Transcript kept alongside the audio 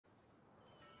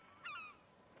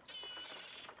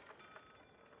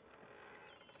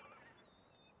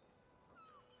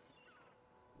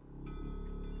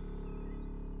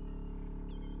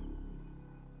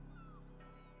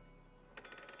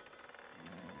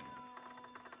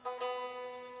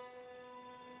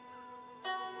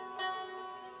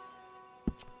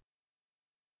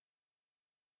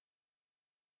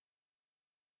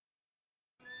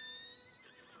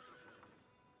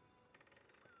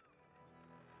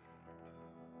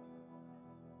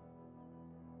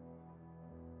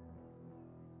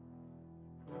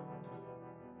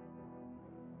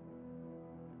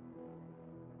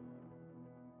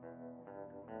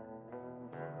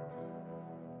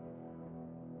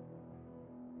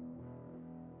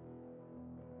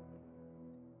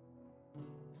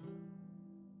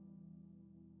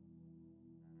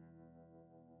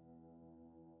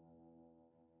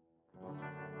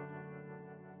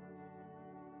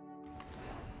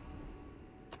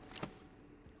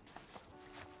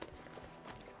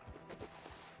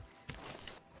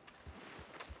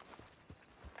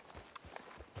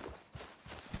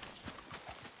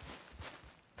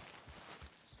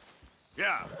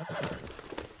Yeah.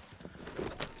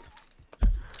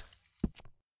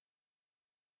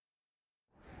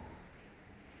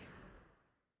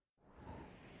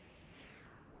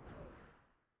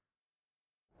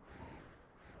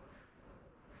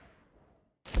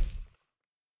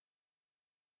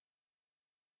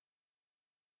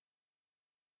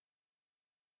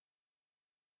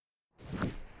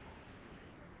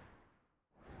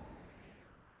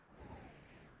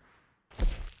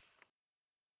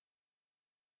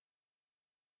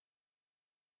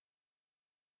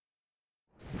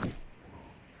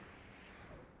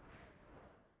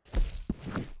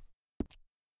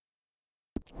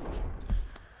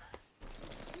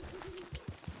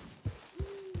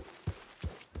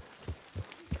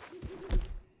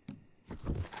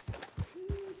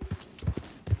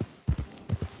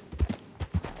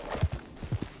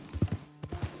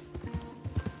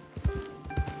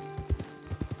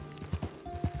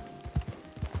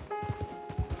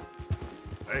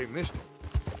 Hey, mister.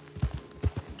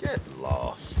 Get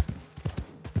lost.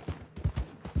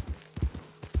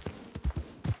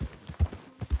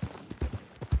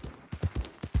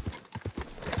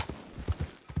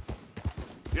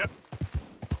 Yep.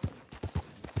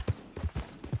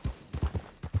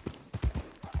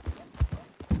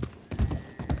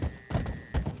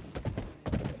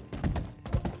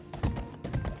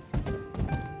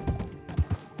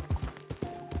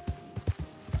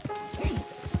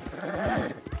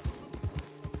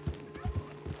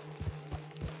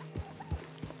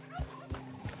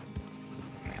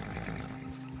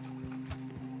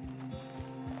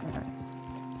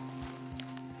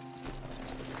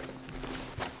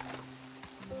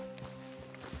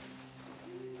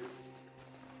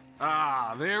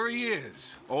 Ah, there he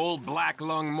is. Old Black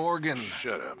Lung Morgan.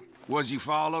 Shut up. Was you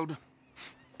followed?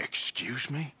 Excuse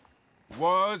me?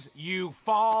 Was you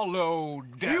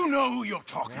followed? You know who you're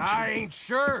talking to. I ain't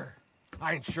sure.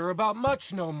 I ain't sure about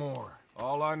much no more.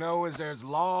 All I know is there's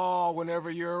law whenever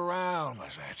you're around.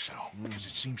 Is that so? Because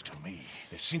it seems to me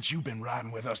that since you've been riding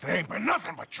with us, there ain't been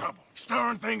nothing but trouble.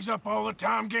 Stirring things up all the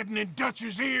time, getting in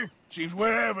Dutch's ear. Seems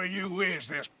wherever you is,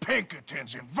 there's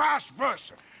Pinkertons and vice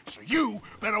versa. So you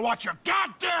better watch your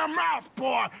goddamn mouth,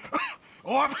 boy!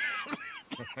 Or...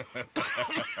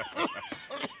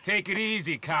 Take it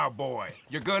easy, cowboy.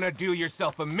 You're gonna do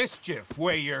yourself a mischief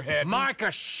where you're heading.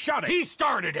 Micah, shut it! He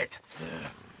started it!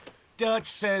 Dutch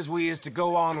says we is to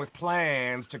go on with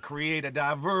plans to create a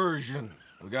diversion.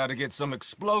 We gotta get some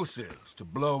explosives to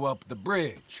blow up the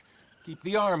bridge. Keep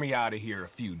the army out of here a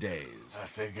few days. I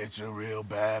think it's a real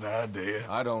bad idea.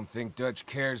 I don't think Dutch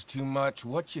cares too much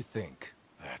what you think.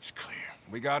 That's clear.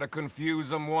 We gotta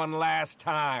confuse him one last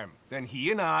time. Then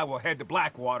he and I will head to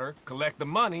Blackwater, collect the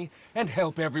money, and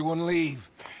help everyone leave.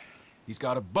 He's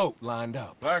got a boat lined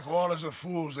up. Blackwater's a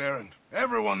fool's errand.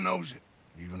 Everyone knows it.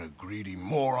 Even a greedy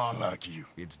moron like you.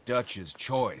 It's Dutch's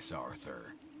choice,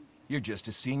 Arthur. You're just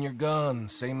a senior gun,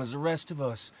 same as the rest of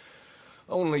us.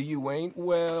 Only you ain't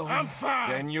well. I'm fine.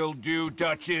 Then you'll do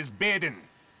Dutch's bidding,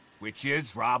 which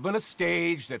is robbing a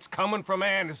stage that's coming from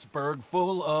Annisburg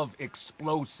full of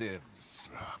explosives.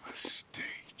 Rob a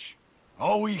stage.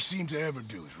 All we seem to ever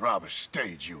do is rob a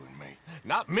stage, you and me.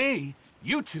 Not me,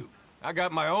 you two. I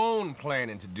got my own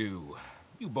planning to do.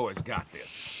 You boys got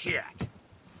this. Shit.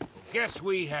 Guess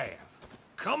we have.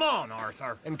 Come on,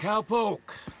 Arthur. And Cowpoke,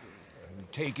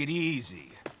 take it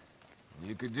easy.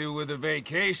 You could do with a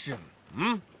vacation,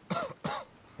 hmm?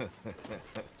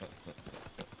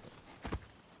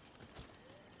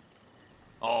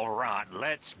 All right,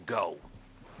 let's go.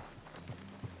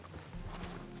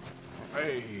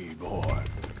 Hey, boy.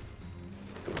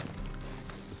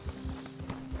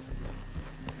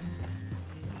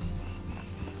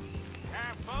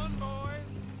 Have fun,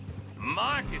 boys.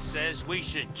 Micah says we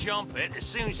should jump it as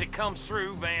soon as it comes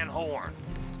through Van Horn.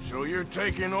 So you're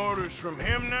taking orders from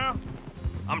him now?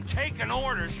 I'm taking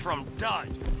orders from Dutch.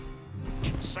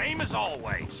 Same as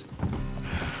always.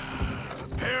 A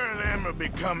pair of them are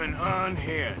becoming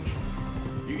unhinged.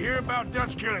 You hear about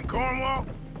Dutch killing Cornwall?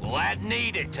 Well, that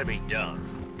needed to be done.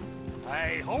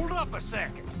 Hey, hold up a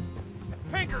second.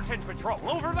 Pinkerton Patrol,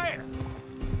 over there.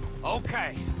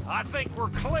 Okay, I think we're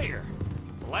clear.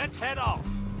 Let's head off.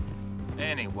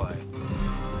 Anyway,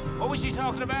 what was you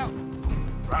talking about?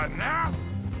 Right now,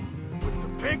 with the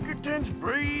Pinkertons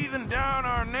breathing down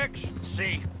our necks.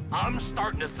 See, I'm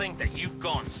starting to think that you've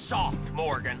gone soft,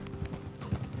 Morgan.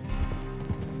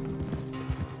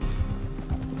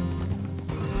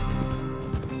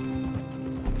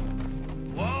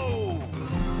 Whoa!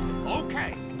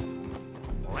 Okay.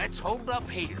 Let's hold up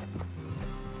here.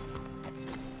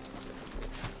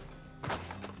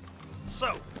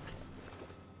 So,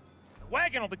 the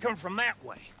wagon will be coming from that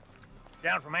way,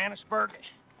 down from Annisburg.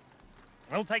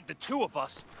 And it'll take the two of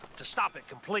us to stop it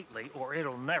completely, or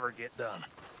it'll never get done.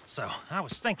 So, I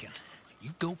was thinking,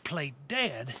 you go play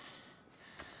dead,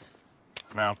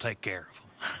 and I'll take care of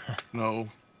him. No,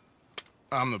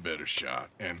 I'm the better shot,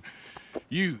 and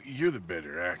you're the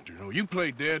better actor. No, you play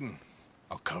dead, and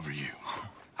I'll cover you.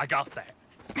 I got that.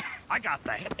 I got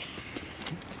that.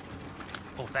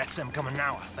 Oh, that's them coming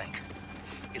now, I think.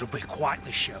 It'll be quite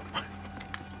the show.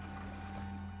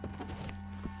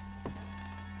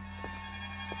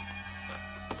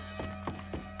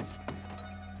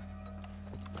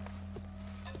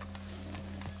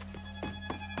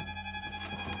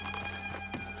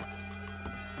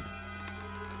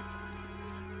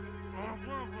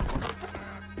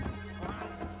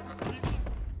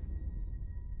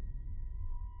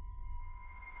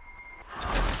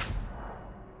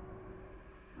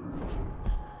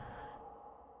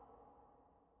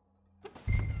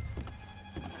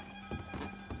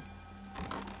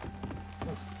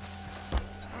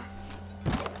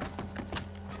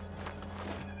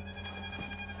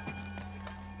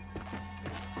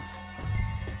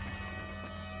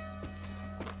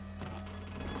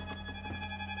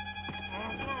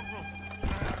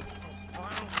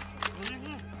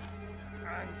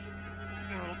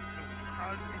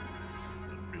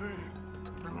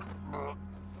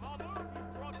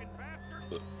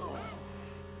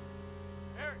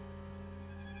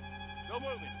 Go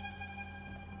moving.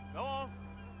 Go on.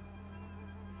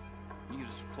 You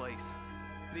just place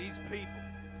these people.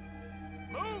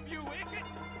 Move, you wicked!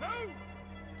 Move!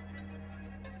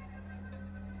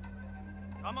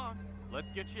 Come on, let's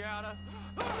get you out of...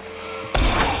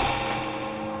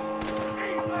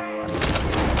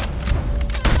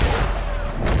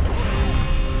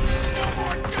 No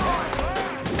more joy!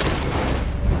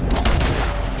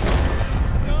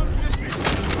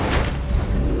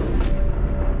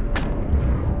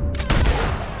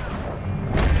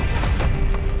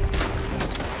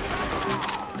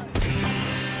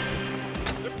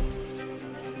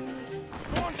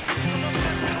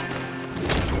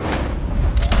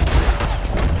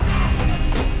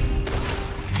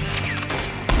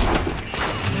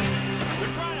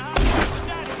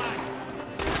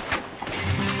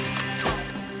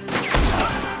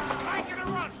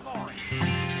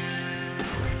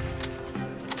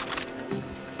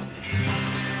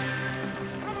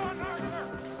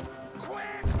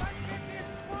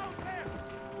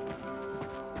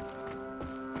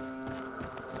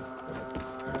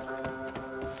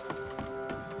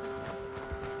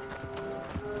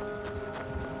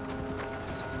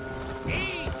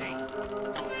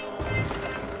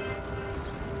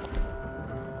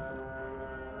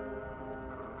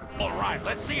 All right,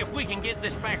 let's see if we can get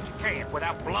this back to camp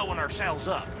without blowing ourselves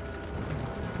up.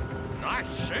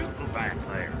 Nice shooting back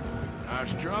there.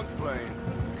 Nice drunk playing.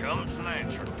 Comes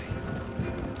naturally.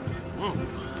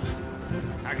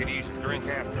 I could use a drink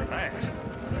after that.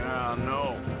 Yeah, I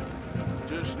know.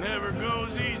 Just never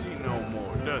goes easy no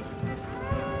more, does it?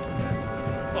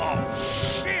 Oh,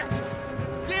 shit!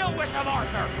 Deal with them,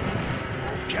 Arthur!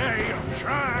 Okay, I'm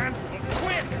trying.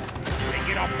 Quick! They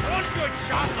get off one good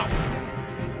shot and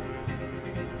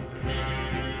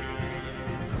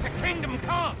the kingdom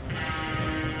come!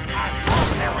 I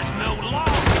thought there was no law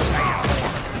to stay out.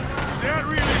 Does that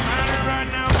really matter right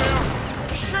now, Bill?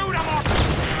 Shoot them off!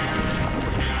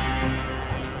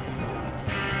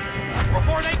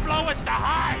 Before they blow us to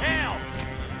high hell!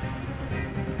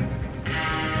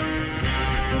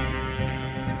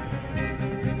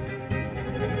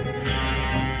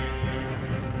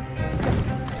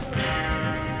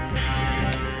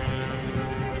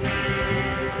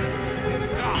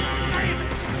 God damn it!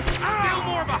 Still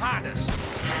more behind us!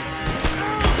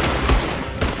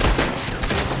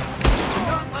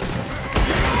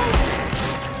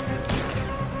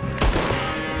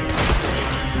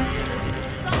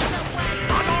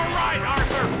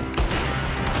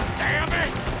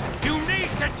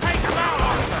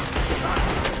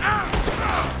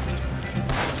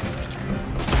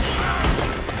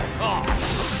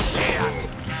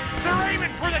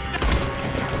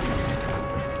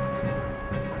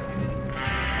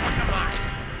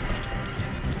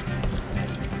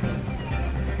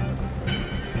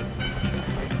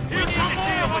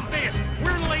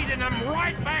 sending them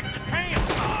right back to camp.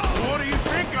 What do you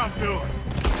think I'm doing?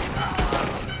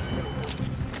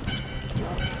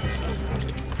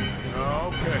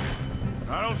 Okay.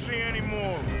 I don't see any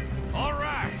more. All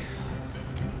right.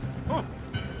 Huh.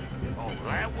 Oh,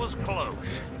 that was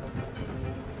close.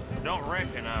 Don't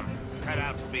reckon I'm cut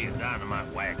out to be a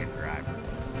dynamite wagon driver.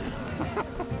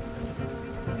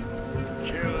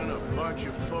 Killing a bunch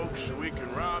of folks so we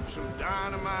can rob some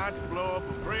dynamite to blow up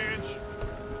a bridge?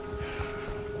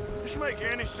 This make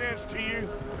any sense to you?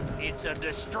 It's a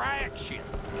distraction,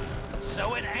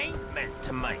 so it ain't meant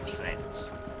to make sense.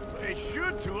 It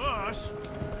should to us.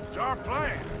 It's our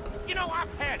plan. You know,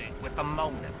 I've had it with the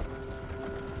moaning.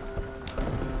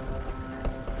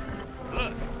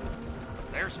 Look,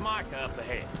 there's Micah up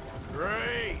ahead.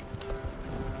 Great.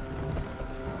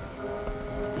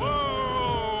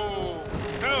 Whoa!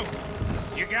 So,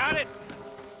 you got it?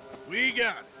 We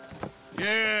got it.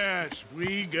 Yes,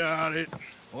 we got it.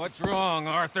 What's wrong,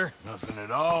 Arthur? Nothing at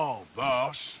all,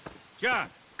 boss. John,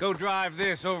 go drive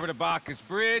this over to Bacchus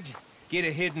Bridge. Get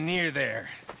it hidden near there.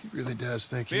 He really does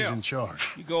think he's Bill, in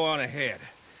charge. You go on ahead.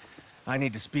 I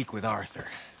need to speak with Arthur.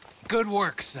 Good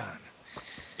work, son.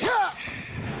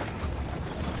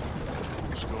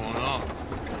 What's going on?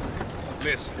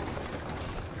 Listen,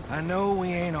 I know we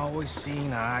ain't always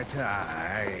seen eye to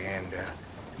eye, and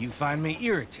you find me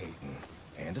irritating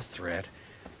and a threat,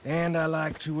 and I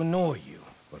like to annoy you.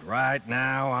 But right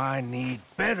now, I need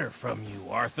better from you,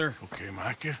 Arthur. Okay,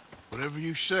 Micah. Whatever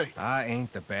you say. I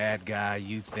ain't the bad guy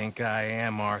you think I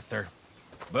am, Arthur.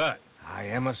 But I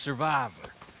am a survivor.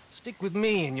 Stick with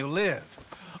me and you'll live.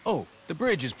 Oh, the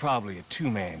bridge is probably a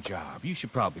two-man job. You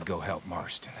should probably go help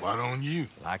Marston. Why don't you?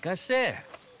 Like I said,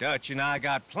 Dutch and I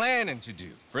got planning to do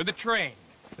for the train.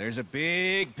 There's a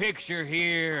big picture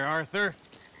here, Arthur.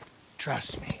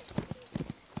 Trust me.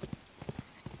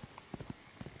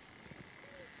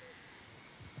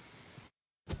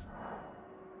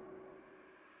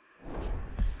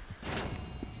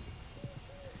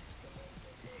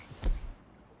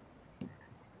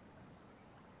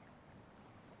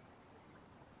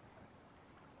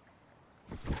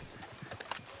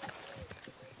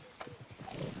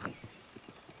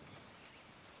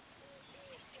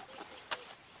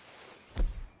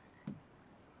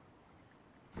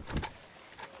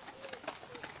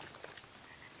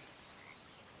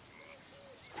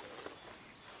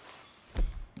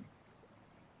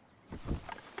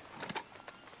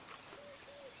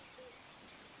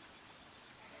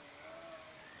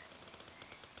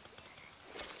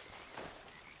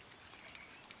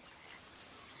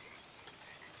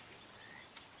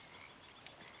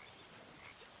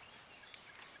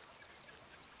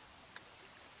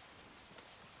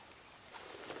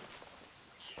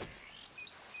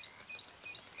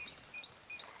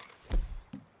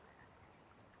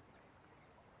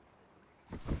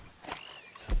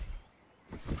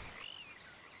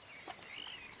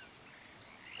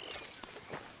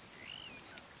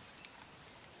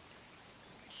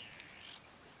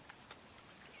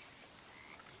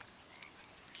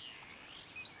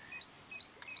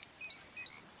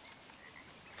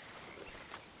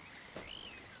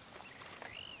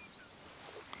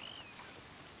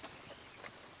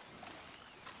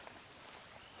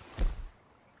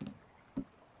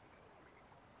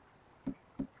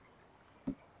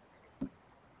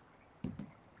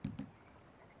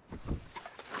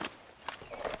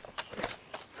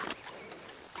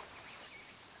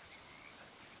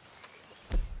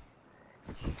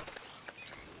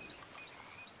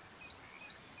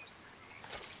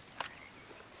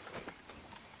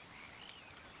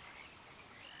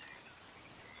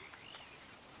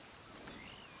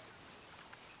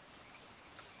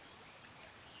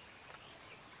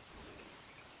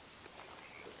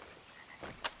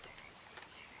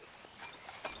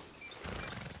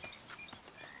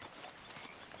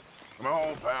 Come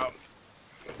on, pal.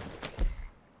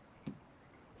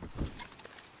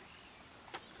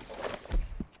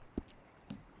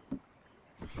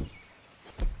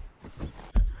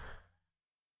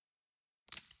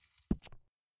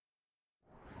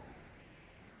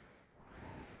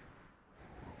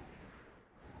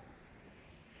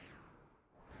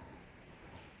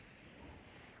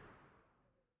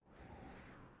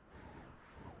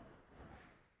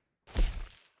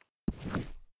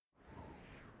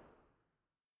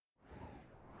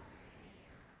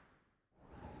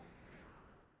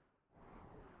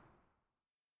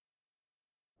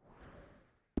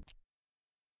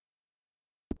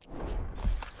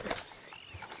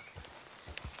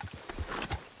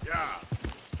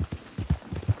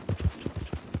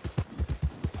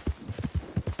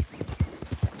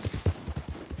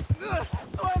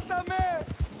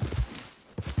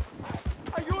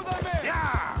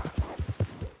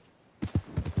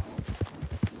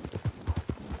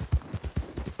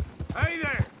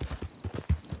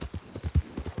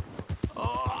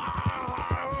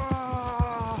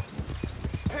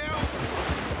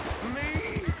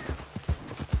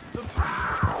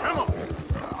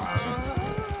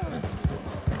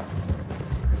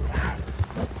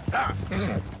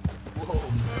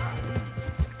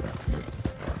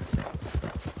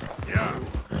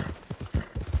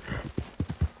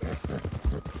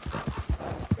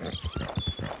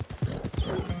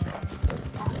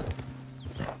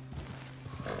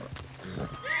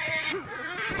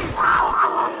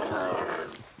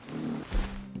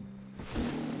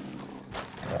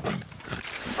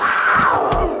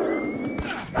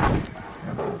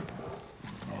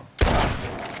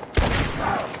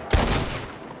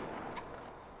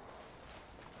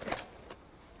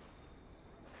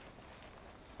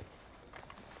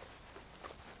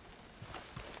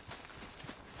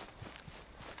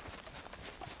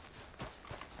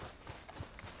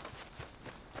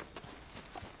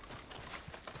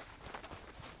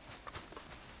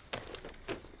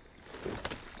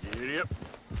 Giddy up.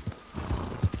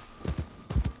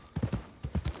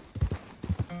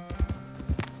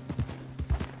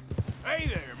 Hey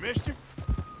there, mister.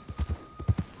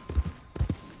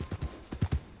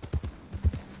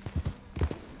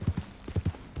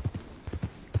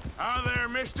 Hi there,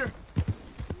 mister.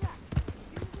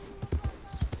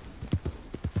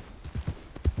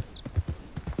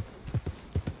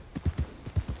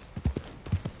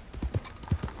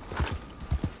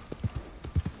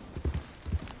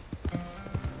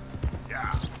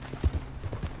 Yeah.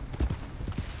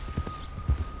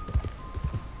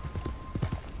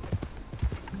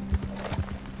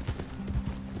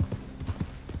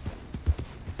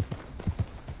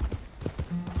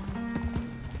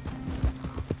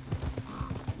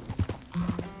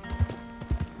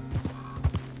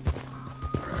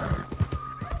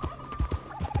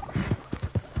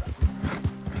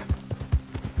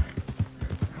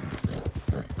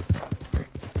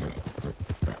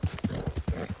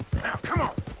 Now, come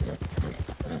on.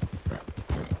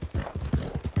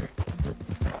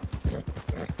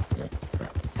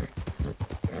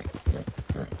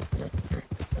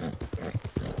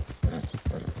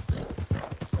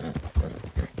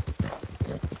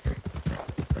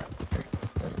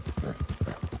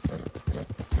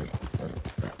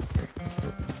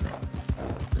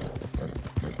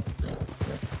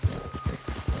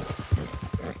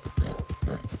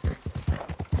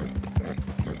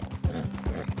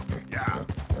 Yeah.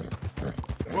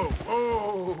 Whoa,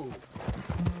 whoa.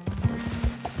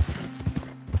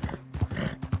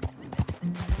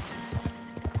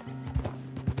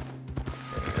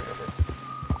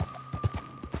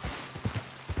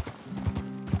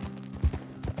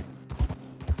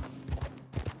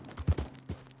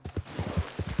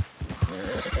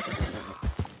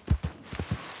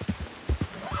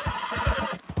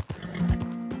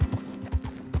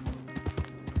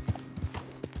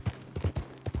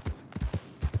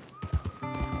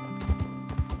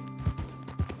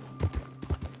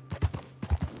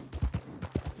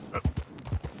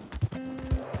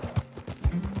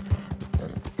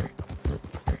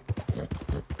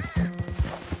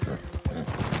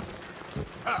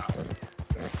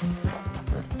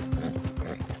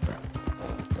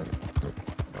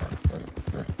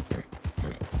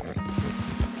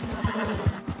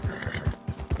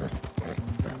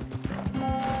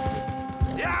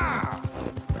 Yeah.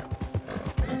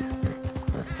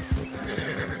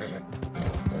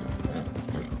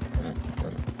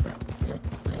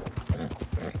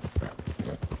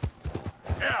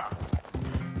 Yeah.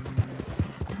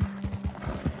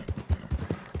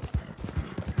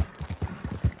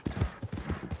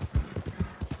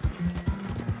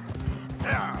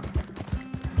 Yeah.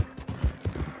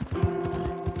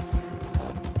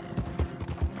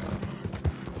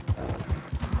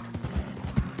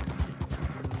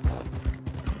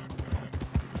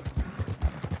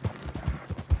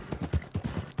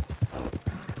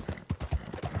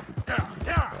 Yeah.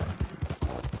 Yeah.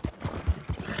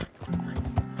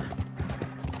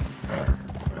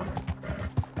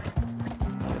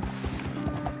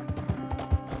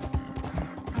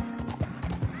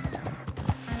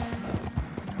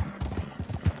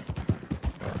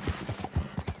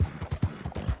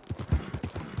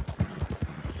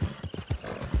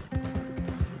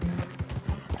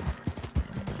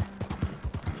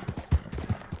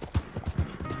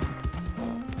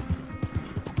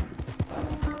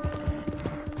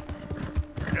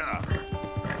 Yeah.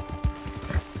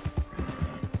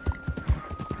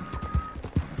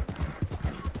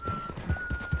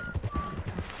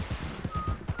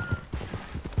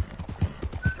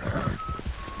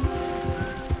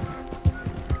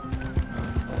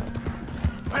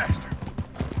 Faster.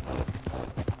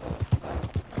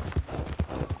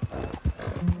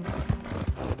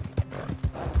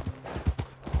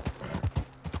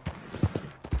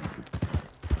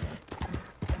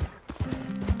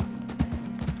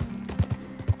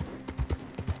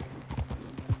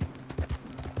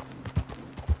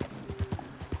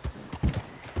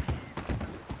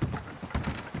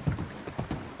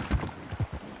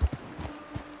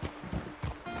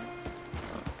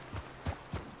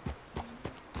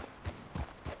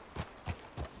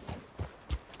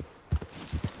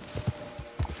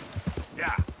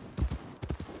 Yeah.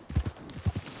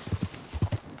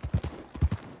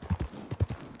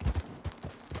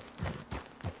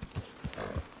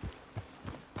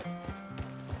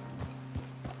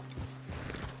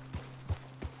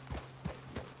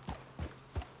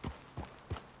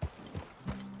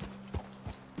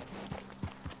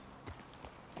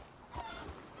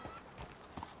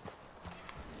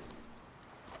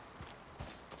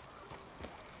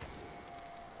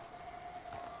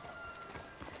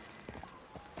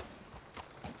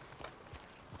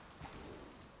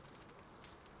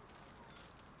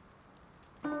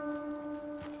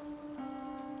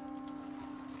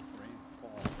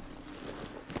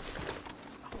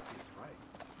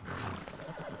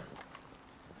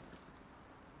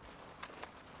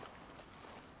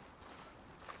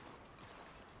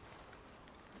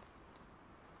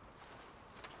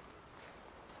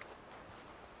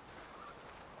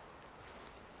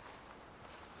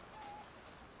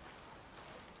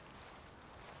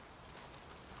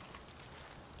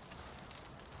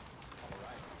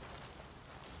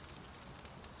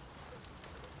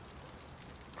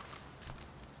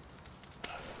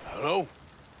 Hello?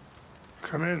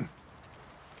 Come in.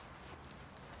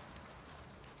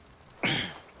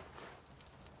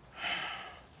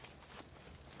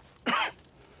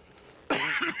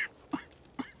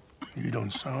 You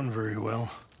don't sound very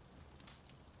well.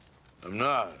 I'm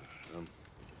not.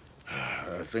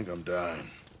 I think I'm dying.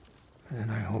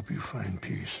 Then I hope you find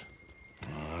peace.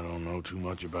 I don't know too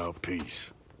much about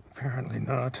peace. Apparently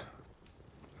not.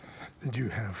 Did you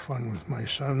have fun with my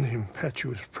son, the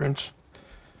impetuous prince?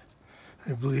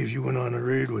 I believe you went on a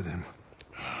raid with him.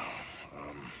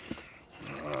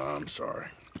 I'm sorry.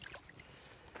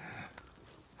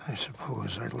 I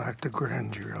suppose I lack the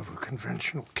grandeur of a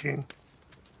conventional king.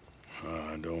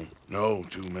 I don't know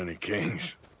too many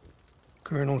kings.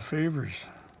 Colonel Favors,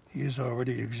 he has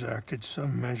already exacted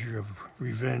some measure of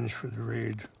revenge for the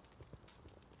raid.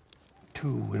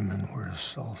 2 women were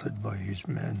assaulted by his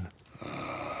men.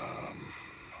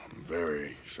 I'm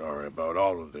very sorry about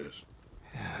all of this.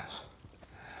 Yes.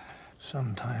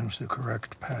 Sometimes the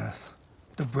correct path,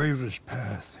 the bravest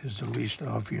path, is the least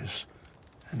obvious,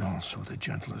 and also the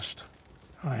gentlest.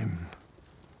 I'm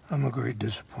a great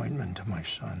disappointment to my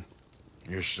son.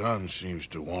 Your son seems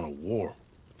to want a war.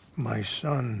 My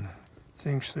son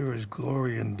thinks there is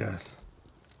glory in death.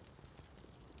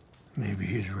 Maybe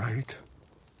he's right,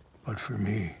 but for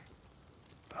me,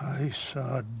 I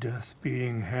saw death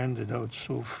being handed out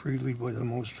so freely by the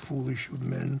most foolish of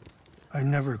men, I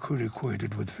never could equate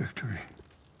it with victory.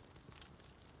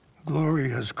 Glory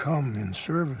has come in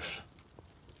service.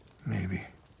 Maybe.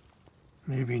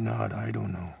 Maybe not, I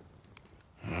don't know.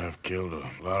 I've killed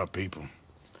a lot of people.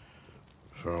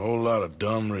 For a whole lot of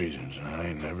dumb reasons, and I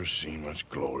ain't never seen much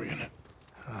glory in it.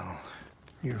 Well,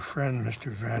 your friend,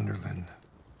 Mr. Vanderlinde,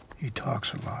 he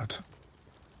talks a lot.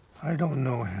 I don't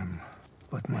know him,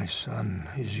 but my son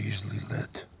is easily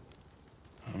led.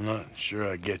 I'm not sure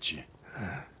I get you.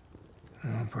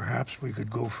 Well, perhaps we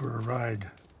could go for a ride.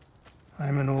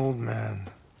 I'm an old man.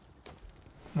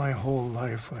 My whole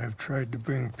life I have tried to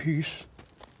bring peace.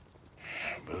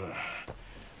 But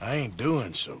I ain't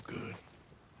doing so good.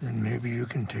 Then maybe you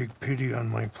can take pity on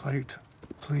my plight.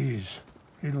 Please,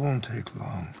 it won't take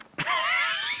long.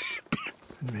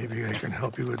 And maybe I can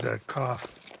help you with that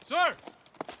cough. Sir!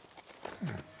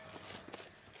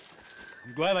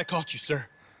 I'm glad I caught you, sir.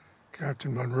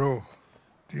 Captain Monroe,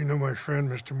 do you know my friend,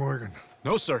 Mr. Morgan?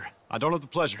 No, sir. I don't have the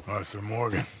pleasure. Arthur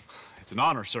Morgan. It's an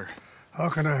honor, sir. How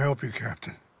can I help you,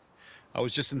 Captain? I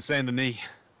was just in Saint Denis.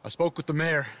 I spoke with the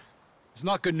mayor. It's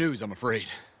not good news, I'm afraid.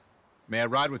 May I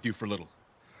ride with you for a little?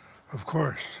 Of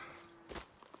course.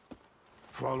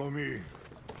 Follow me.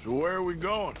 So where are we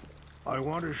going? I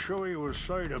want to show you a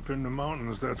site up in the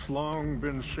mountains that's long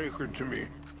been sacred to me.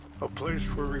 A place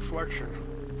for reflection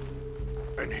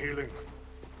and healing.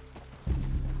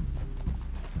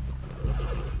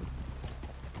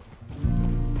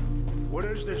 What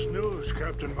is this news,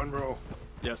 Captain Monroe?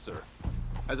 Yes, sir.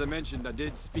 As I mentioned, I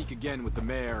did speak again with the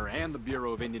mayor and the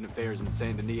Bureau of Indian Affairs in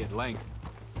Saint Denis at length.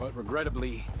 But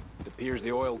regrettably, it appears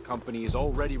the oil company has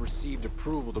already received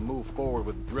approval to move forward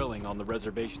with drilling on the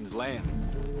reservation's land.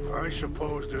 I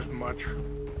supposed as much.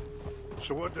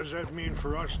 So what does that mean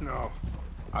for us now?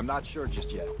 I'm not sure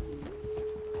just yet.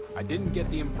 I didn't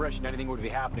get the impression anything would be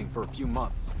happening for a few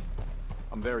months.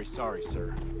 I'm very sorry,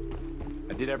 sir.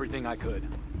 I did everything I could.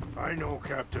 I know,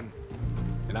 Captain.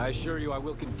 And I assure you I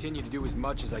will continue to do as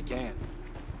much as I can.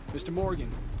 Mr.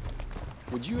 Morgan,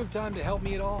 would you have time to help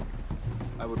me at all?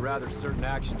 I would rather certain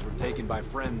actions were taken by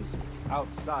friends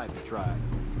outside the tribe.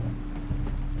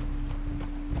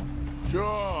 Sure,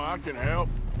 I can help.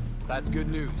 That's good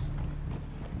news.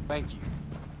 Thank you.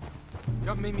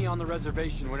 Come meet me on the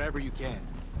reservation whenever you can.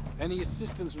 Any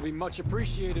assistance would be much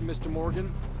appreciated, Mr.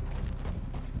 Morgan.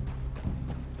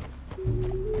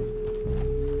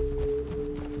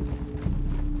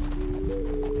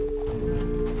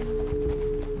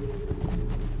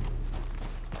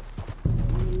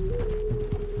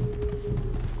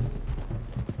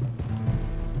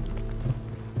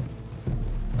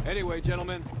 Anyway,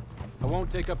 gentlemen, I won't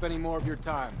take up any more of your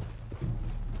time.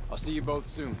 I'll see you both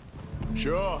soon.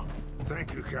 Sure.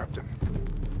 Thank you, Captain.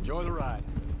 Enjoy the ride.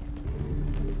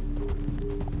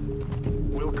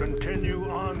 We'll continue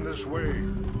on this way.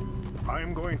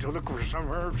 I'm going to look for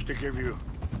some herbs to give you.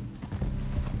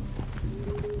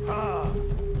 Ah!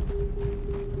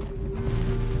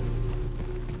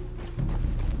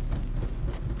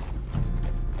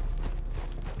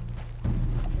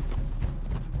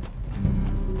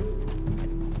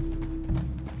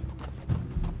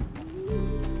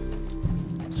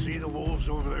 See the wolves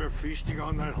over there feasting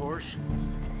on that horse?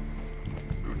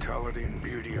 Brutality and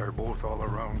beauty are both all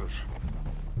around us.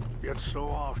 Yet so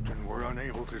often we're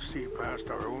unable to see past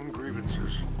our own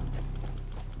grievances.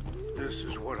 This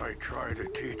is what I try to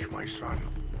teach my son.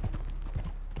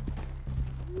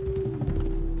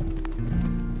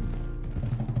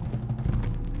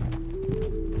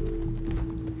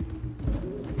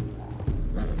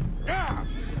 Yeah!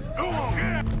 Go on, get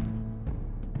out!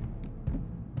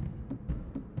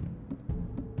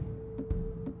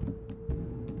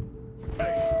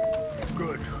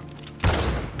 Good.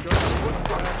 Just put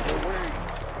that away.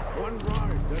 One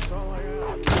ride, that's all I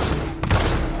ask.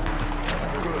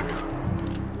 Good.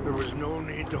 There was no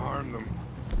need to harm them.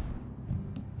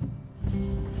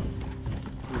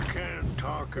 We can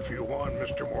talk if you want,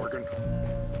 Mr. Morgan.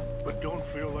 But don't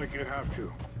feel like you have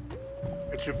to.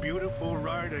 It's a beautiful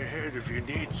ride ahead if you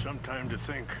need some time to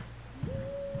think.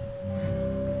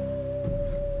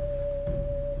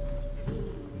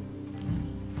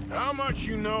 How much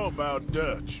you know about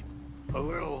Dutch? A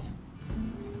little.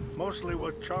 Mostly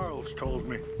what Charles told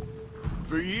me.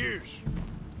 For years.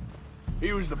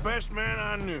 He was the best man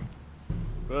I knew.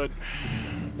 But...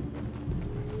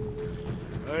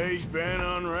 he's been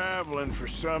unraveling for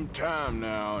some time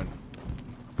now, and...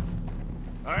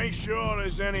 I ain't sure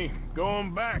there's any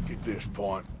going back at this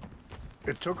point.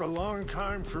 It took a long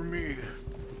time for me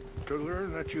to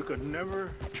learn that you could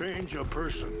never change a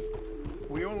person.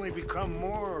 We only become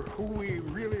more who we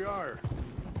really are.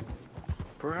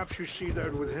 Perhaps you see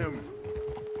that with him,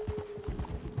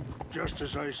 just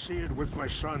as I see it with my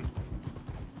son.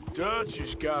 Dutch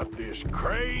has got this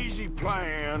crazy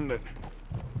plan that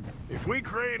if we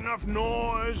create enough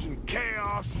noise and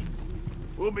chaos,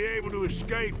 we'll be able to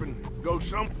escape and go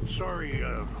some... Sorry,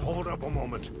 hold up a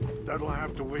moment. That'll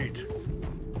have to wait.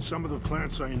 Some of the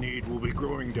plants I need will be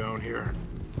growing down here.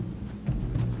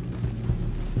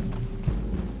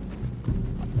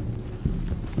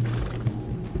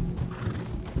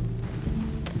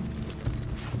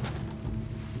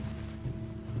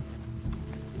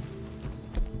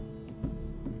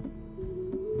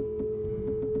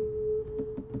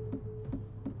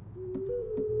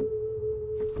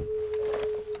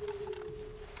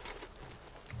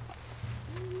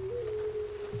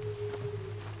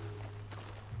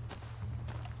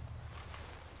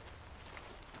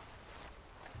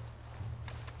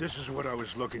 This is what I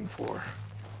was looking for.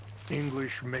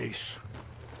 English mace.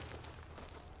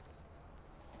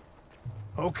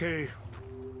 Okay,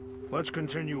 let's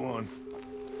continue on.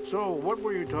 So, what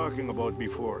were you talking about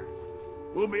before?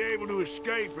 We'll be able to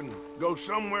escape and go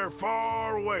somewhere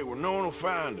far away where no one will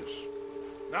find us.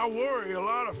 I worry a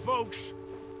lot of folks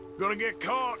gonna get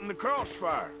caught in the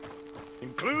crossfire,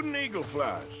 including eagle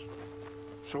flies.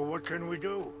 So what can we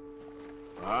do?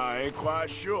 I ain't quite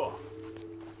sure.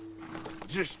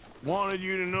 Just wanted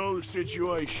you to know the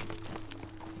situation.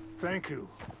 Thank you,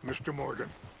 Mr. Morgan.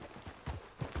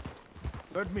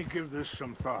 Let me give this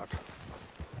some thought.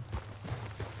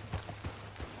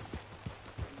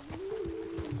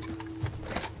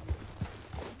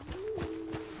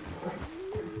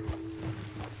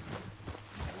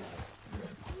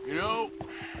 You know,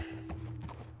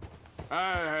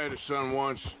 I had a son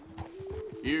once,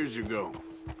 years ago.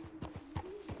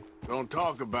 Don't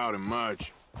talk about him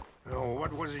much. Oh,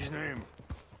 what was his name?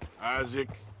 Isaac.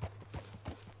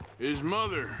 His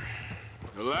mother,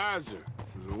 Eliza,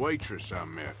 was a waitress I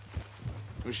met.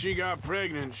 When she got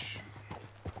pregnant,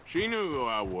 she knew who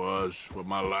I was, what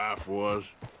my life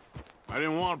was. I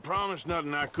didn't want to promise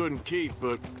nothing I couldn't keep,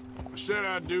 but I said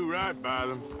I'd do right by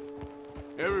them.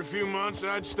 Every few months,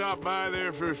 I'd stop by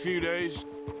there for a few days.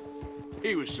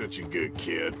 He was such a good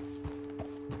kid.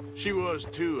 She was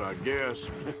too, I guess.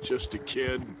 Just a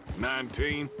kid,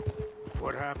 19.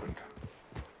 What happened?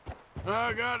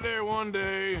 I got there one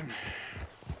day and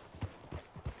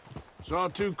saw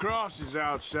two crosses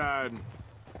outside.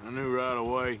 I knew right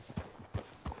away.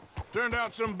 Turned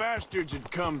out some bastards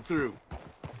had come through.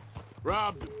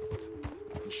 Robbed them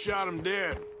and shot them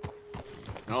dead.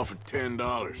 And offered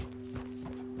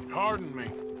 $10. It hardened me,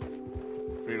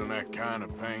 feeling that kind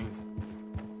of pain.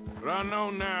 But I know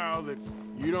now that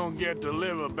you don't get to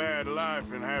live a bad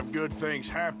life and have good things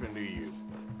happen to you.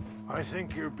 I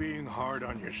think you're being hard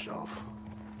on yourself.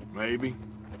 Maybe.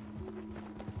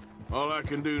 All I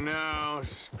can do now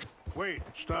is... Wait,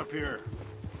 stop here.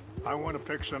 I want to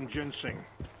pick some ginseng.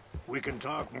 We can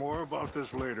talk more about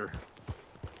this later.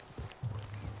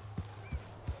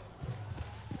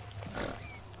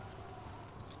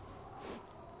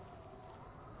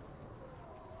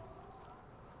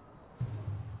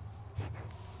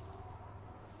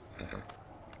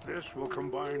 This will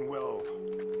combine well.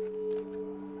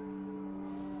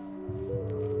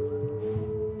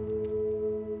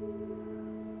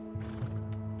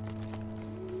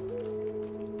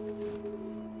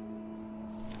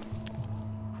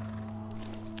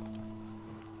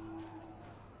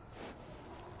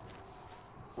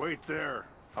 Wait there.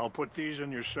 I'll put these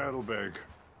in your saddlebag.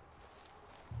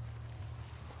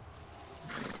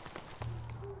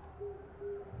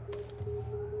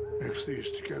 Mix these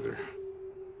together.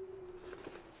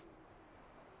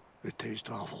 They taste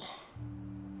awful,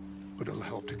 but it'll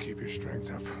help to keep your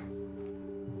strength up.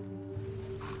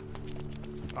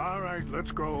 All right,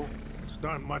 let's go. It's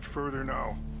not much further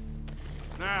now.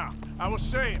 Now, I was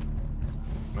saying,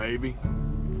 maybe.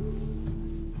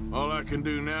 All I can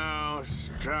do now is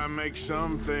try and make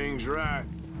some things right.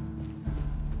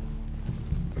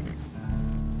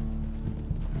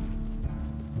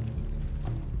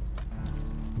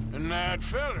 And that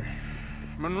feller,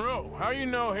 Monroe, how you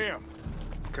know him?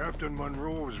 Captain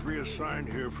Monroe was reassigned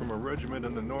here from a regiment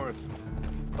in the north.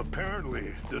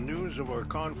 Apparently, the news of our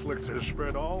conflict has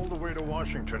spread all the way to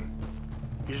Washington.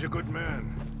 He's a good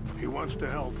man. He wants to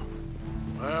help.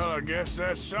 Well, I guess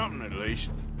that's something at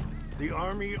least. The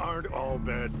Army aren't all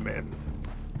bad men.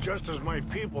 Just as my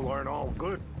people aren't all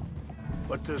good.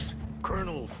 But this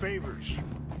Colonel Favors,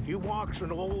 he walks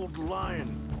an old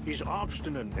line. He's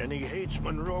obstinate and he hates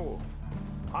Monroe.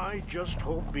 I just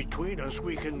hope between us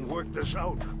we can work this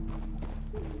out.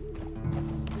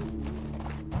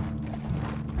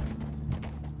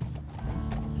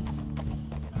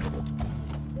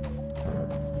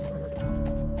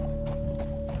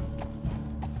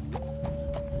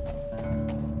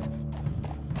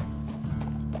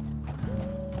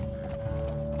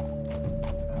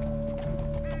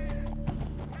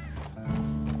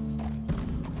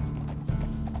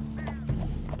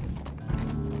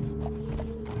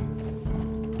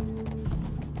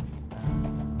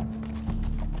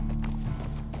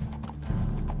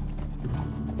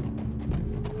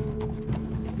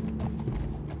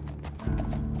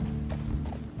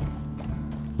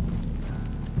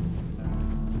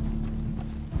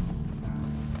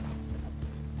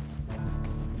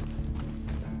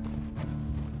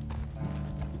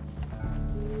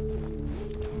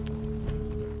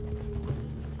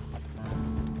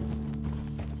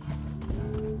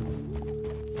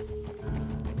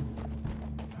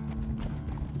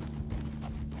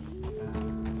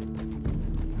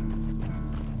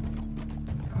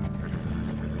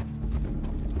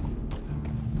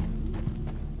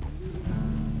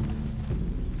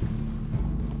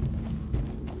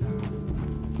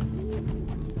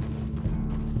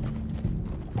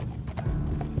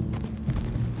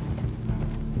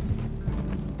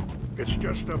 It's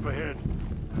just up ahead.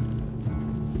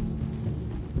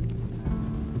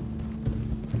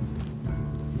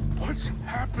 What's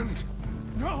happened?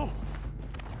 No!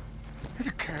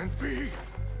 It can't be.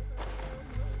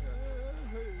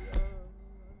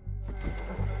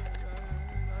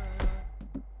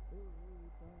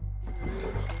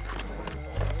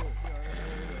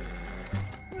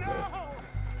 No!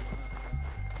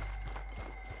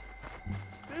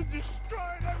 They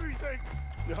destroyed everything!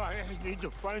 I need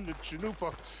to find the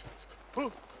Chanupa.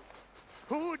 Who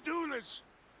would do this?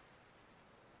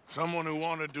 Someone who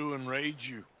wanted to enrage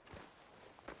you.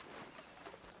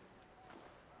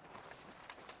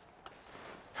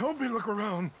 Help me look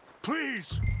around,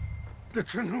 please. The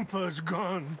Chanupa is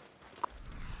gone.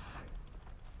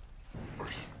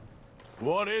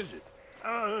 What is it?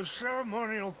 A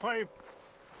ceremonial pipe.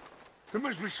 There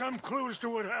must be some clues to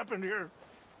what happened here.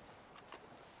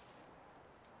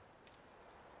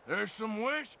 There's some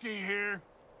whiskey here.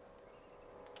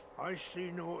 I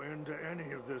see no end to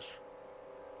any of this.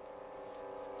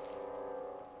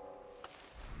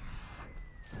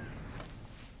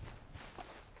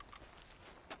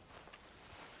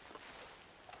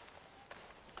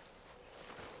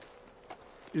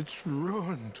 It's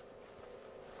ruined.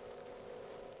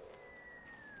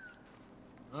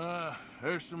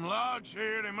 There's some logs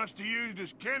here they must have used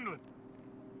as kindling.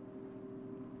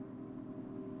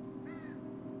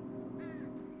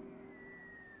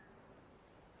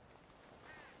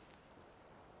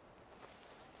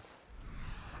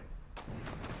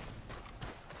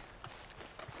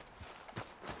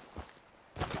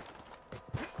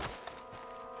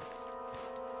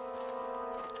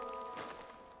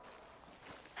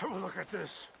 Have a look at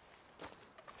this.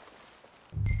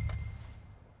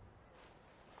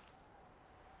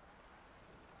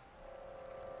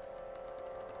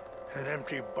 An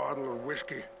empty bottle of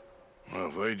whiskey. Well,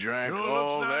 if they drank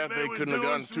all that, they couldn't have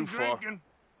gone too far.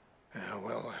 Yeah,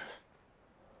 well,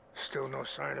 still no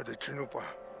sign of the Chanupa.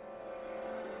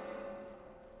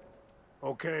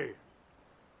 Okay.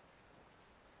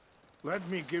 Let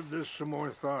me give this some more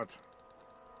thought.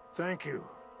 Thank you,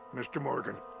 Mr.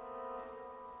 Morgan.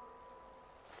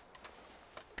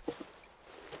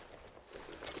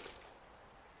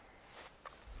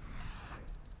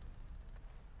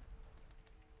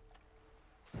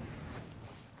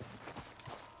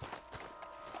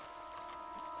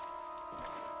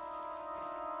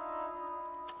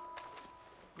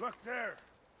 Look there.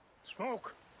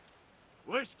 Smoke.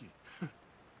 Whiskey.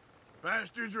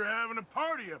 Bastards are having a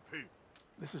party up here.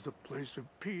 This is a place of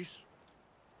peace.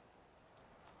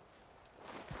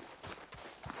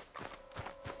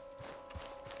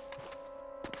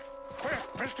 Quick,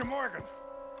 Mr. Morgan.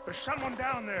 There's someone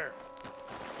down there.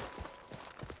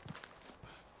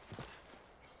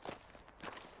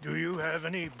 Do you have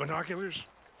any binoculars?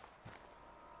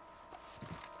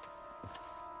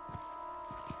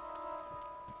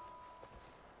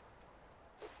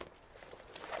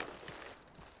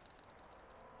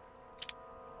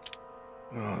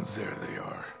 Oh, there they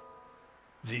are.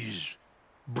 These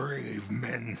brave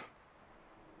men.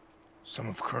 Some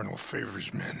of Colonel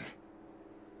Favor's men.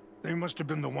 They must have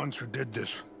been the ones who did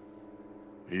this.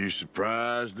 Are you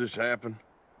surprised this happened?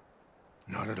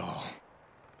 Not at all.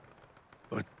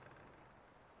 But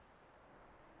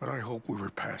I hope we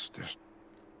were past this.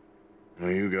 Well,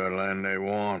 you got land they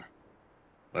want.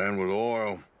 Land with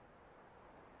oil.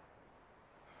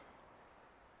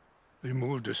 They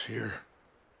moved us here.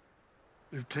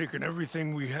 They've taken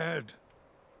everything we had.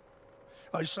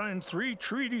 I signed 3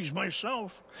 treaties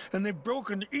myself, and they've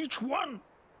broken each one.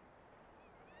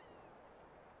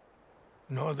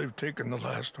 Now they've taken the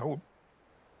last hope.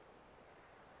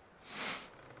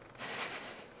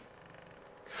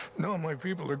 Now my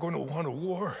people are going to want a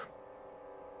war.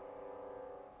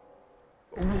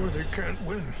 A war they can't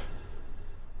win.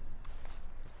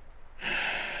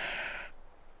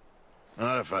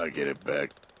 Not if I get it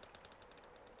back.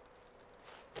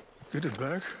 Get it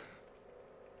back?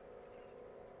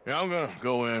 Yeah, I'm gonna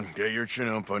go in, get your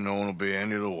Chinook, but no one will be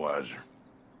any the wiser.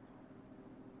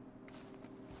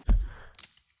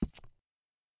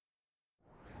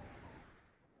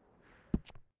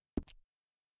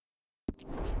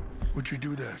 Would you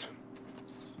do that?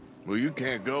 Well, you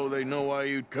can't go. They know why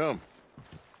you'd come.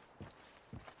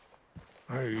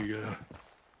 I,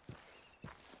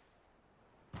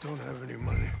 don't have any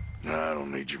money. Nah, I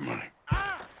don't need your money.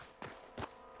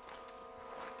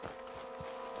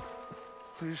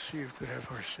 Please see if they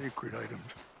have our sacred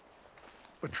items.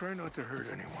 But try not to hurt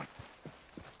anyone.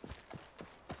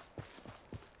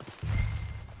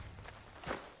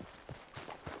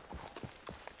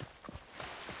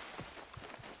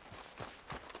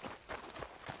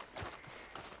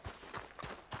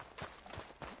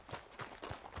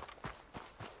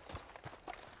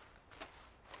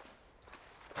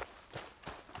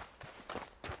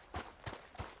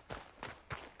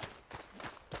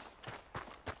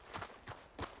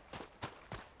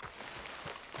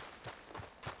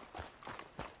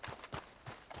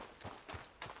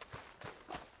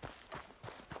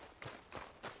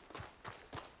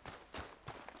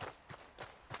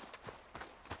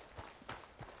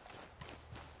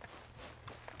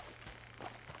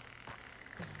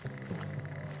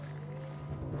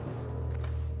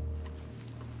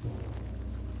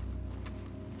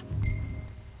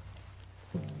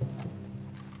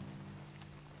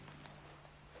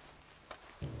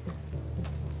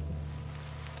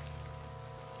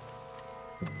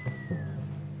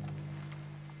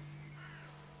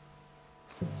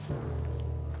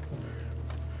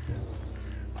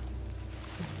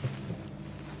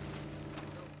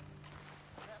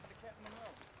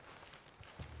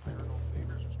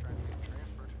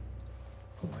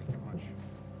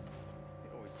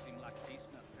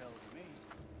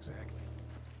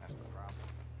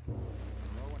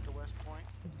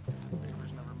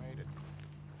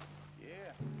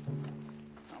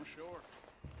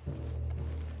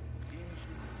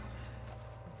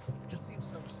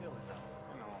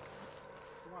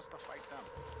 To fight them.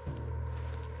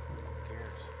 Who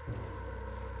cares?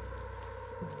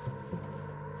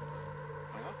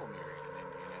 My uncle married an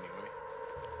Indian anyway.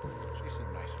 She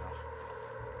seemed nice enough.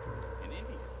 An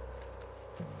Indian?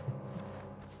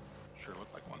 Sure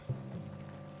looked like one.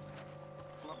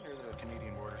 From up near the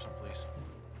Canadian border someplace.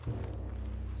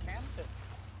 Canada?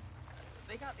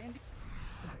 They got Indian?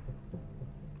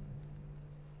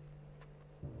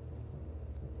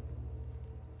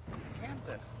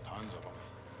 Canada? Tons of them.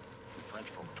 French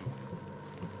folk too.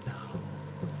 No.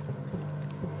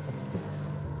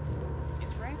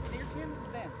 Is France near Canada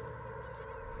then?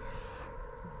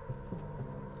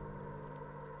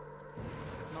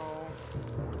 No.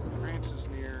 France is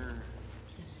near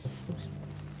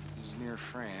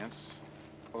France.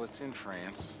 Well, it's in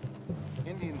France.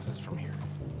 Indians is from here.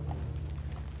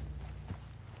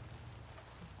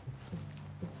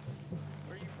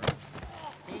 Where are you from?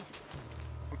 Me?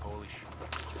 I'm Polish.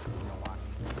 Milwaukee.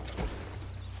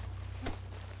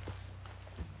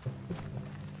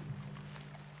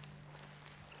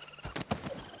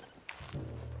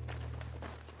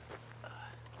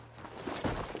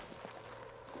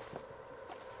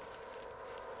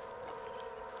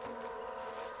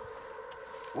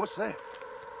 What's that?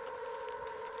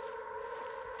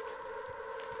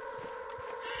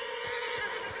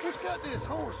 What's got this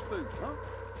horse spooked, huh?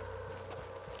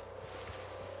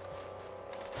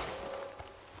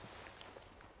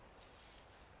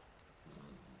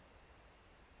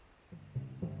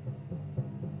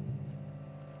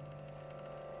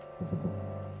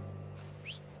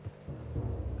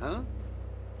 Huh?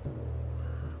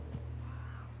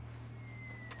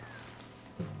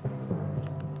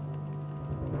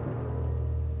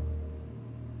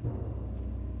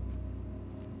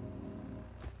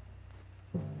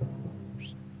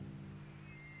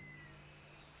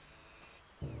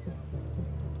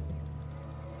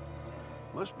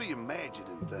 Must be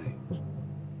imagining things.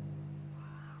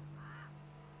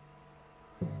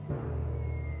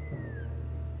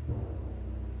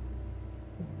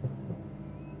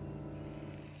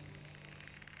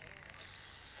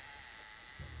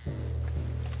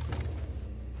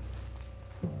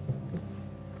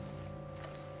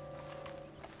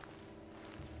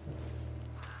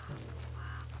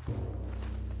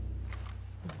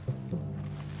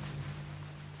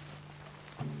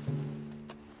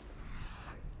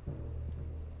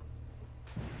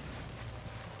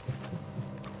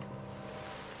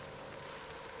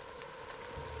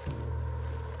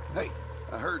 Hey,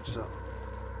 I heard something.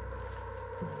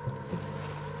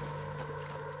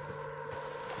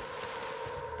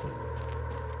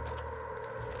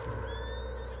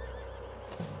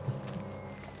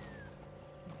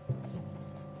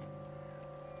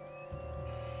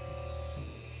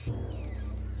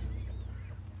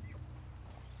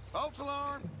 False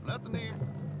alarm, nothing here.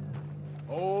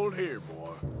 Hold here, boy.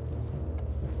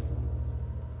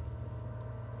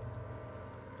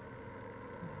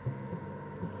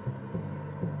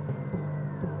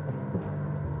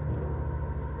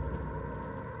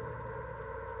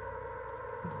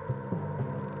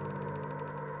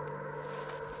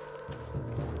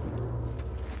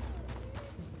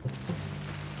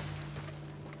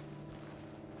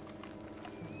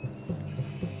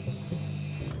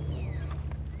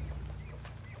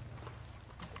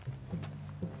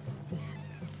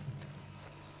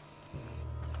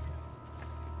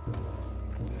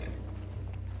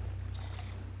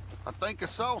 I think I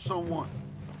saw someone.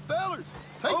 Fellers,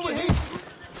 take your hands.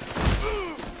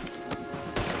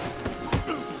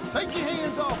 Take your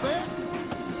hands off that.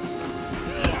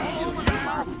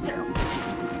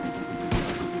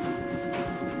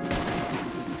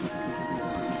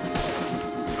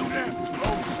 Slow down,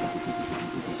 close.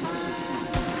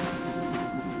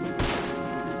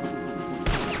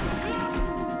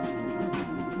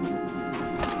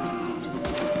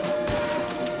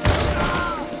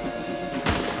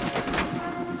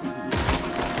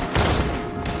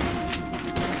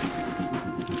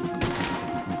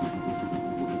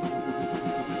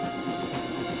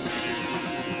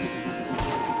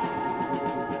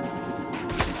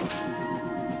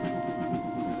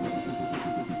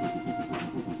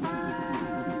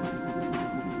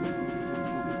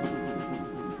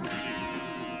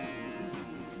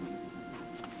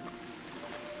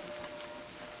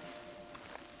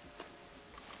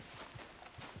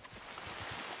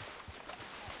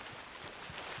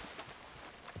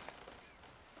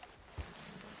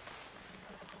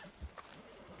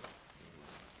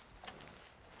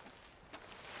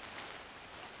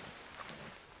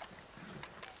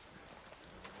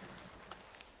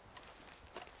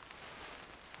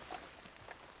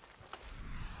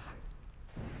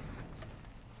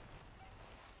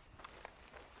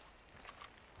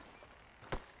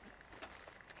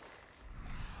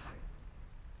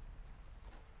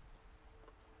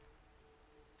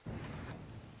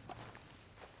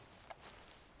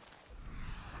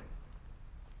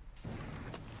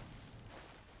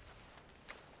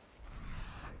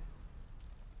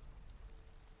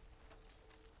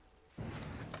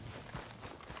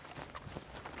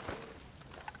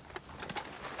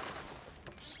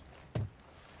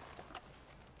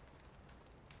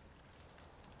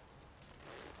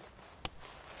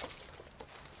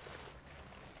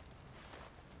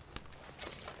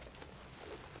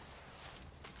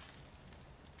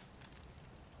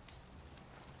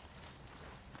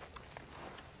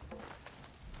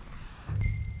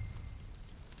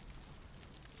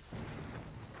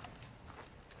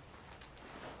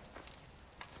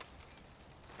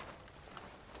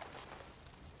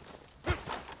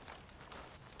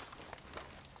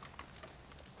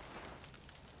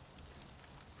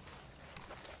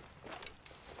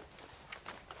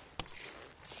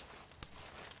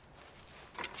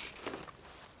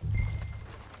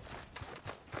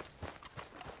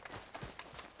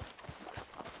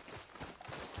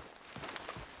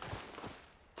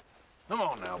 Come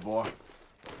on now, boy.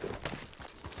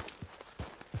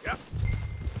 Yep.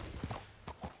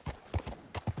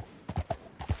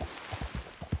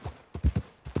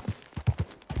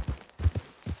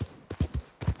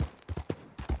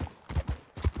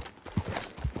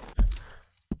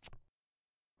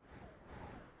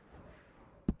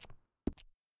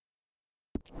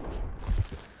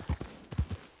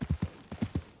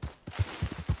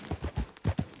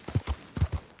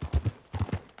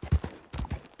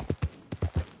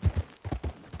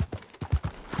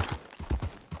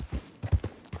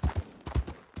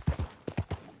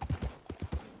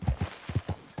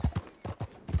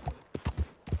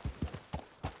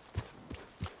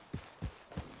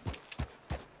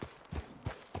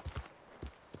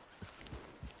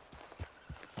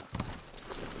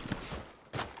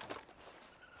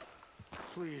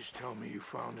 Please tell me you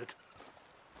found it.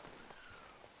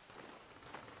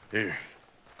 Here.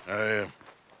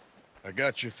 I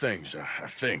got your things, I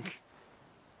think.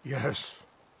 Yes.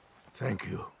 Thank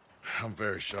you. I'm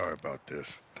very sorry about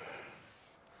this.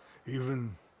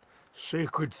 Even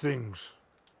sacred things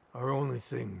are only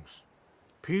things.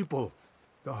 People,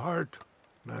 the heart,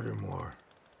 matter more.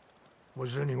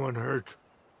 Was anyone hurt?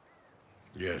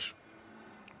 Yes.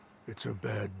 It's a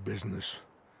bad business.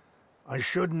 I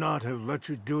should not have let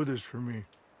you do this for me.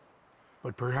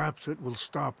 But perhaps it will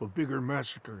stop a bigger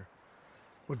massacre.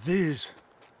 With these,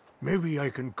 maybe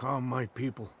I can calm my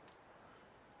people.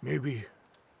 Maybe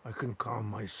I can calm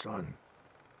my son.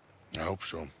 I hope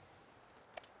so.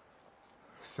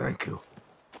 Thank you.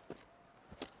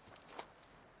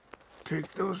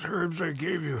 Take those herbs I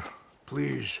gave you,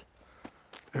 please.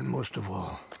 And most of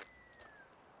all,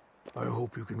 I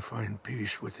hope you can find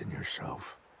peace within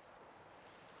yourself.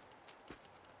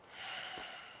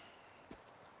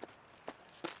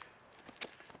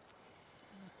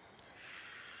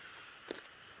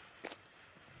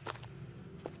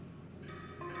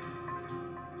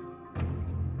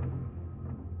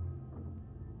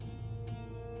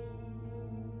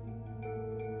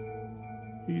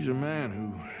 He's a man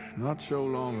who, not so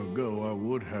long ago, I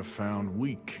would have found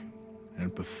weak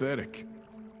and pathetic.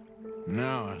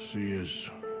 Now I see as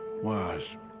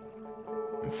wise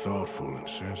and thoughtful and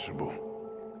sensible.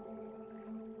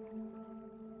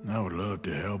 I would love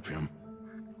to help him,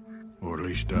 or at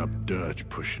least stop Dutch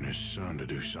pushing his son to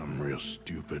do something real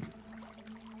stupid.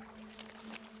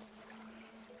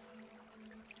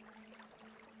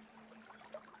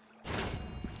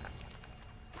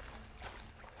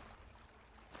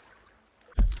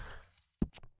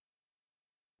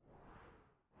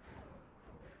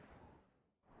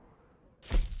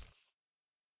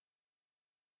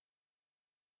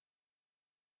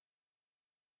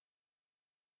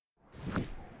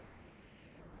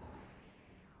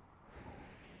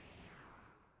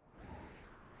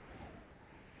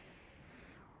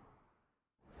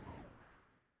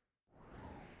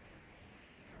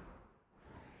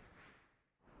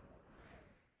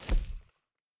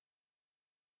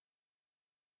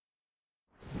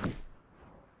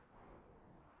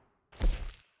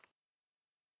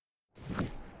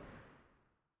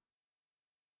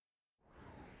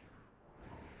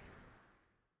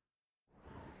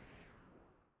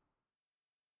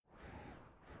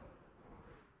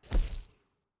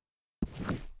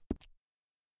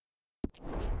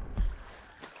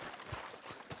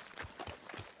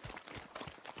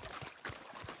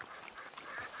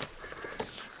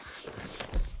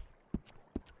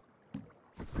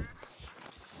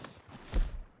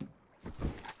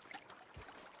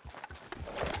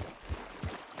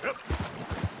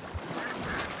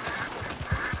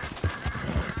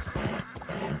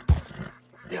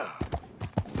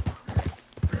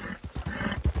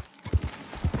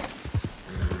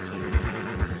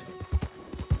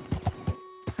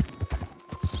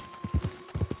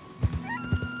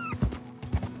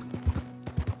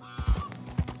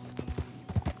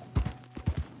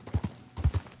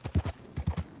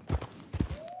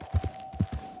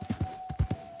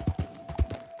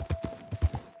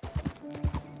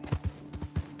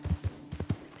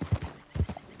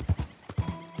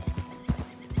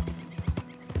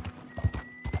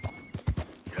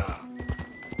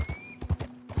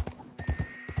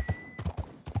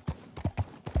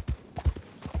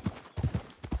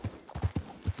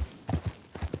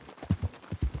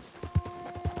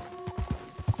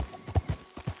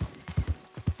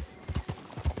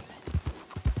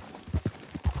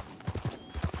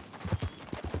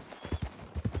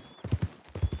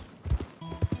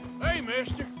 Hey,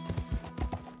 mister.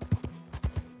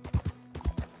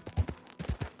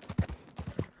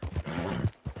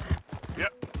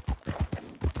 Yep.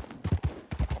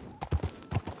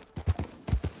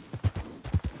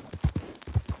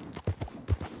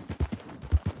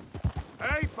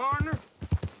 way, partner.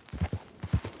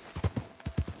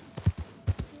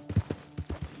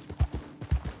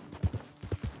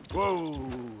 Whoa,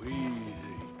 easy.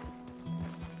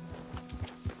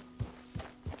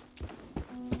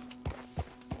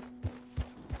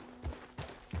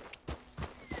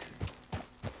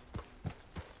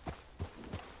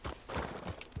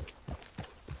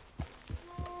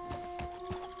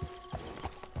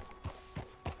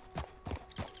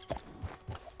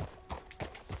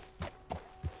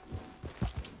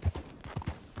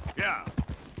 Yeah.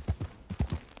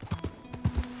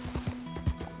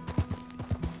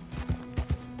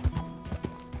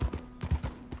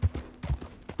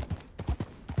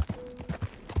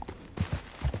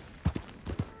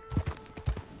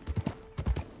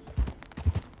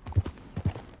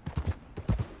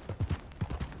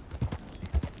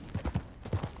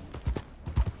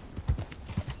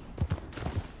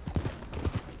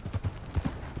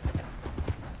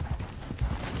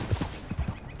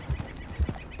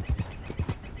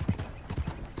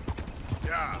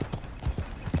 Yeah.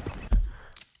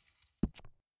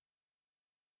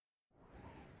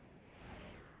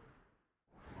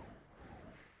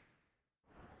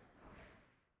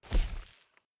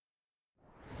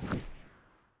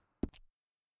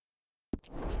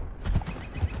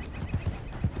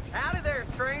 Howdy there,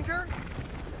 stranger.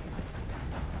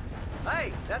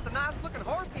 Hey, that's a nice looking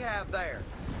horse you have there.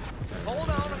 Hold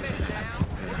on a minute now.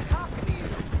 We're talking to you.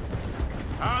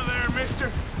 Hi there,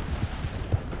 mister.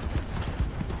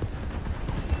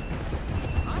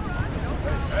 All right, no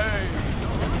problem. Hey.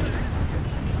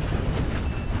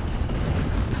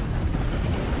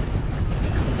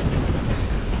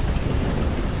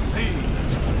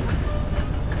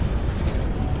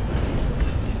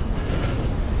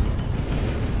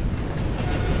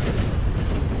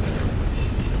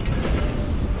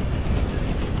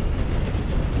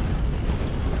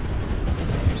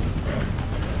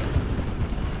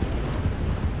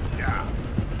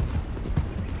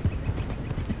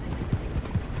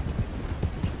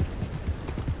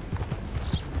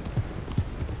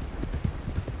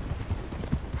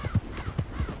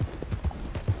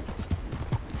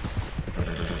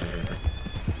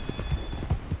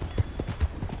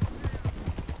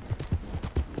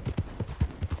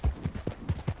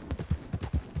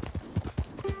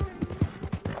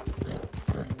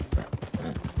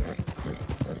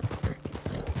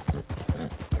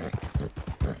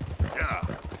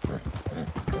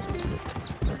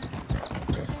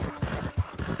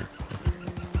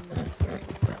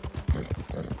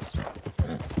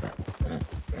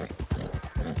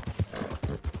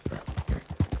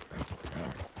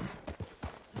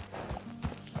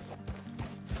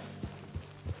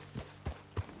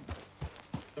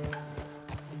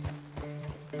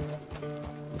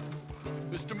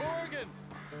 Mr. Morgan!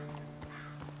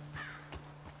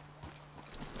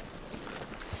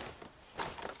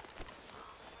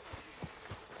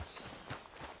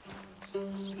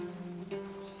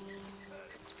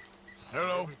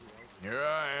 Hello. Here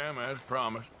I am, as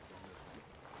promised.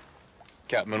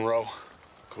 Captain Monroe.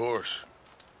 Of course.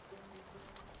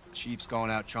 Chief's gone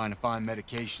out trying to find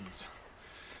medications.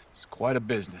 It's quite a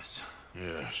business.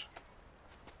 Yes.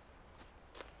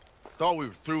 Thought we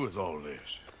were through with all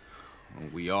this. Well,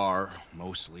 we are,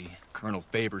 mostly. Colonel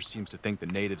Favors seems to think the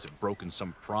natives have broken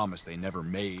some promise they never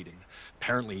made, and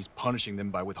apparently he's punishing them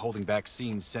by withholding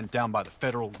vaccines sent down by the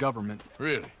federal government.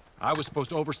 Really? I was supposed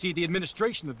to oversee the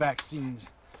administration of the vaccines.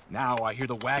 Now I hear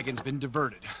the wagon's been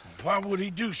diverted. Why would he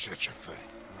do such a thing?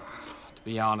 To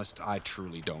be honest, I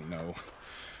truly don't know.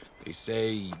 They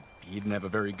say he didn't have a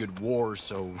very good war,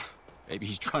 so maybe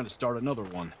he's trying to start another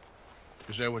one.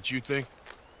 Is that what you think?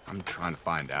 I'm trying to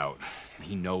find out, and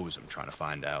he knows I'm trying to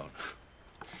find out.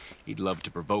 He'd love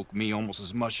to provoke me almost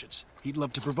as much as he'd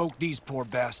love to provoke these poor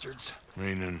bastards.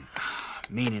 Meaning?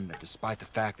 Meaning that despite the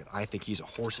fact that I think he's a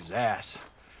horse's ass,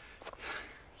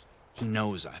 he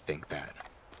knows I think that.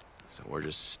 So we're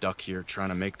just stuck here trying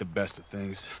to make the best of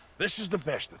things. This is the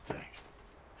best of things.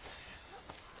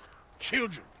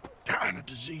 Children dying of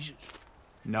diseases.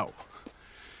 No.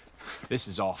 This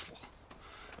is awful.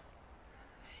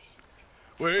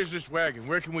 Where is this wagon?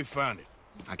 Where can we find it?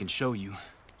 I can show you.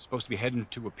 Supposed to be heading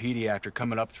to a PD after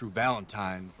coming up through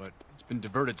Valentine, but it's been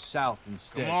diverted south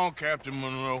instead. Come on, Captain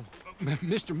Monroe.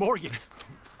 Mr. Morgan,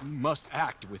 we must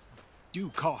act with due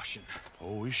caution.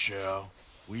 Oh, we shall.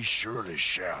 We surely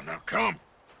shall. Now come.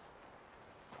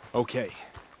 Okay.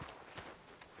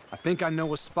 I think I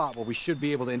know a spot where we should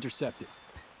be able to intercept it.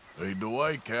 Lead the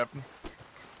way, Captain.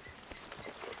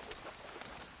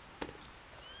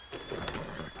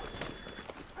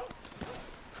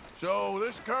 So,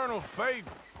 this Colonel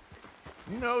Favors,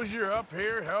 He knows you're up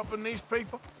here helping these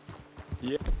people?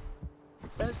 Yes.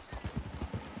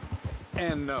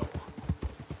 And no.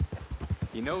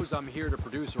 He knows I'm here to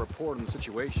produce a report on the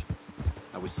situation.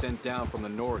 I was sent down from the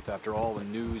north after all the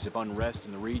news of unrest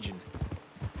in the region.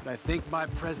 But I think my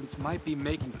presence might be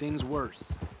making things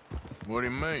worse. What do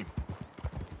you mean?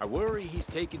 I worry he's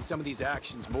taking some of these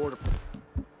actions more to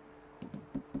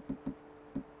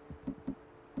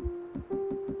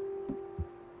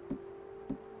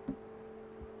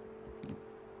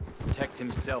protect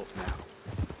himself now.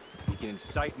 He can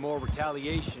incite more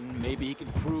retaliation, maybe he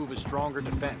can prove a stronger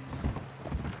defense.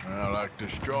 Like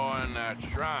destroying that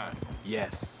shrine.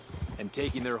 Yes, and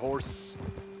taking their horses.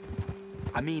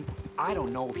 I mean, I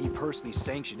don't know if he personally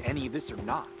sanctioned any of this or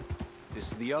not.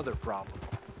 This is the other problem.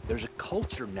 There's a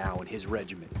culture now in his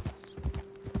regiment.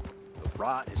 The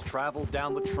rot has traveled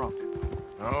down the trunk.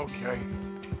 Okay.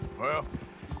 Well,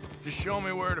 just show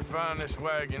me where to find this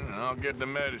wagon, and I'll get the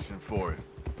medicine for you.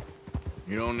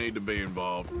 You don't need to be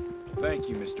involved. Thank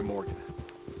you, Mr. Morgan.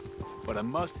 But I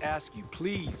must ask you,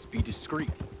 please be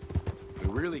discreet. We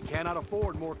really cannot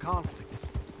afford more conflict.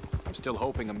 I'm still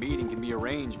hoping a meeting can be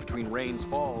arranged between Rains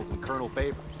Falls and Colonel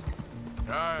Favors.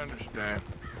 I understand.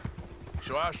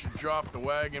 So I should drop the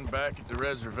wagon back at the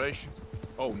reservation?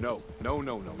 Oh, no.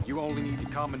 No. You only need to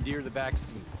commandeer the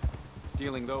vaccine.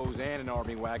 Stealing those and an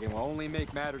army wagon will only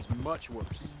make matters much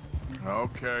worse.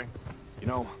 Okay. You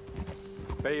know,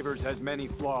 Favors has many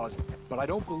flaws, but I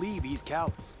don't believe he's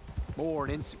callous. More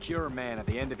an insecure man at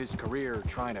the end of his career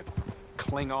trying to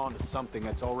cling on to something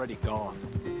that's already gone.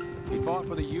 He fought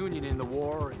for the Union in the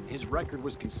war, and his record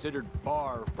was considered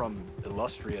far from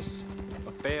illustrious.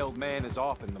 A failed man is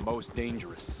often the most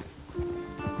dangerous.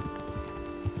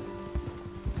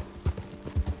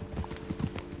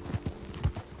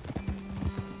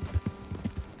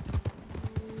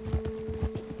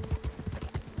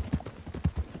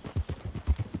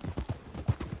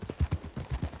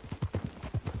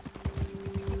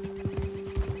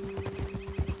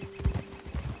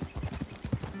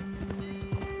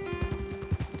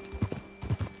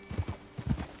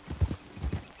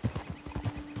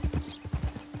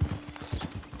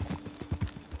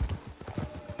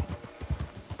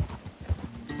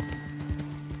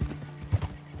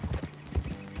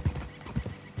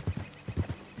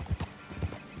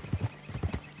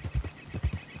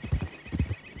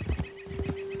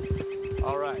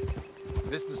 All right,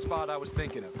 this is the spot I was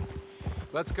thinking of.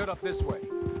 Let's cut up this way.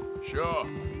 Sure.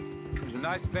 There's a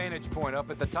nice vantage point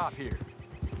up at the top here.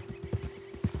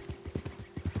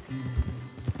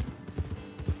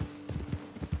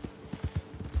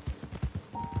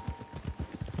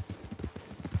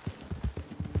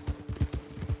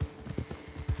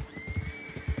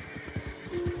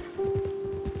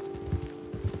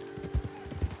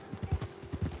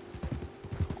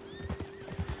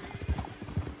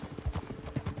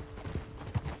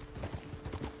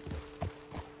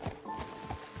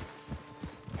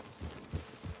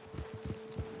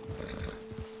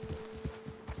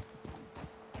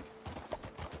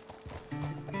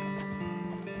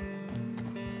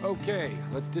 Okay,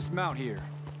 let's dismount here.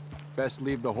 Best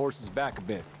leave the horses back a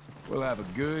bit. We'll have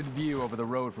a good view over the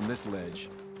road from this ledge.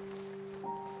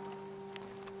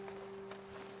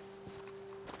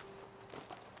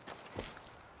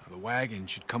 The wagon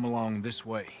should come along this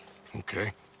way.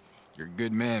 Okay. You're a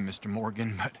good man, Mr.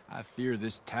 Morgan, but I fear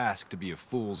this task to be a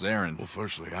fool's errand. Well,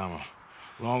 firstly, I'm a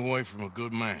long way from a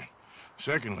good man.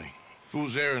 Secondly,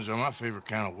 fool's errands are my favorite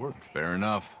kind of work. Fair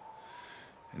enough.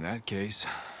 In that case,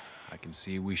 I can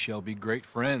see we shall be great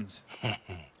friends.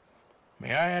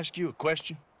 May I ask you a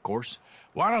question? Of course.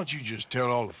 Why don't you just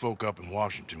tell all the folk up in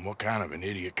Washington what kind of an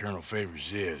idiot Colonel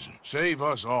Favors is and save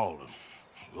us all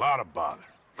a lot of bother?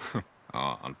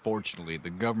 Unfortunately, the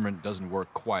government doesn't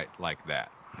work quite like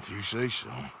that. If you say so.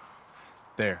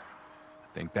 There.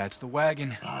 I think that's the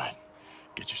wagon. All right.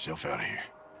 Get yourself out of here.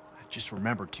 Just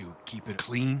remember to keep it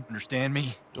clean, understand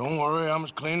me? Don't worry, I'm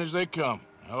as clean as they come.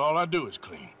 Now, all I do is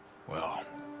clean. Well,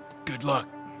 good luck.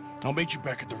 I'll meet you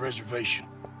back at the reservation.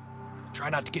 Try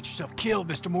not to get yourself killed,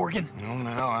 Mr. Morgan. No,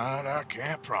 I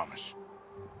can't promise.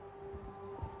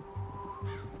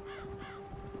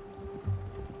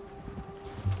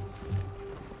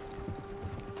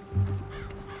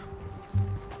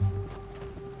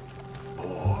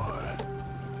 Boy.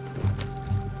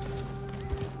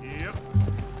 Yep.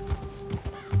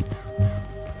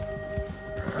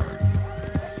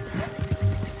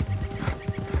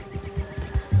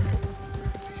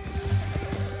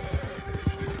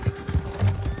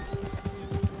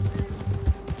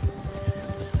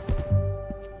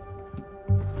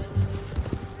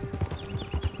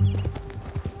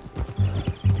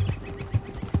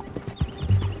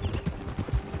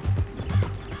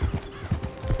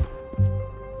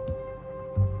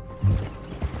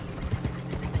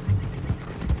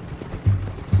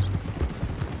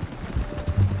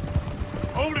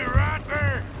 Hold it right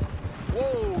there!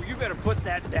 Whoa, you better put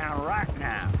that down right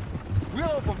now.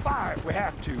 We'll open fire if we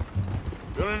have to.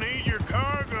 Gonna need your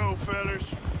cargo,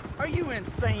 fellas. Are you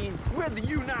insane? We're the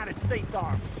United States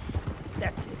Army.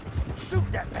 That's it.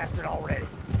 Shoot that bastard already.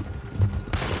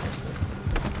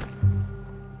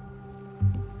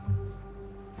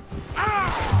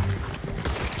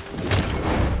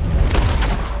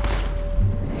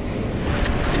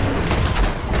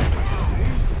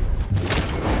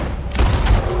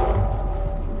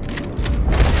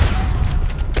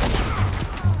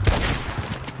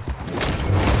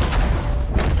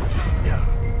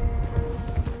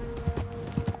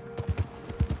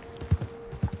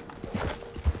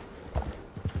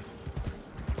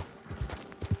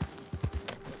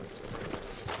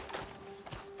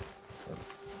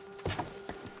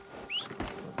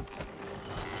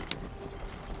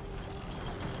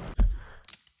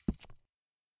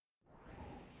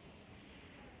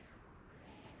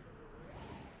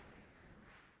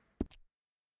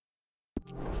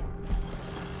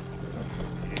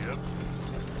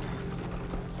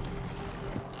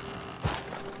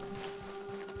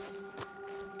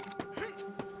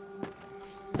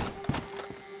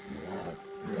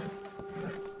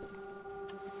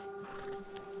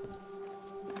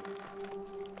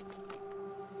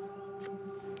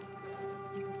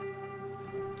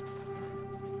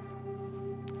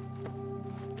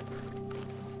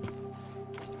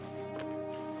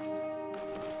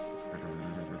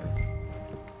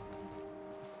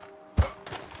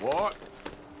 What?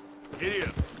 Idiot.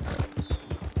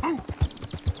 Move!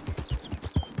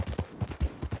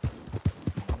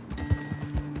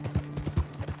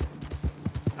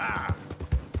 Ah!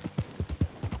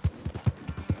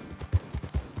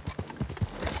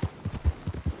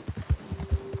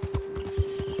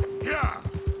 Yeah!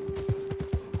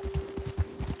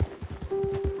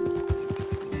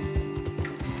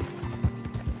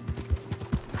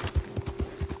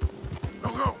 Go,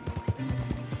 go!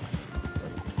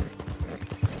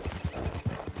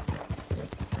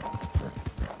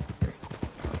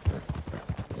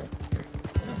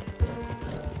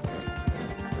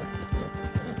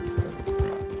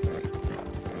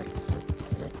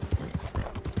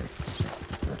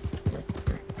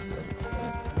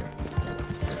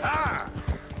 Ah!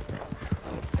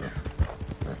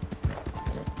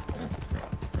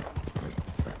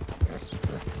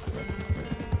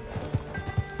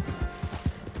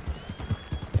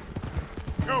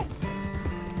 Go!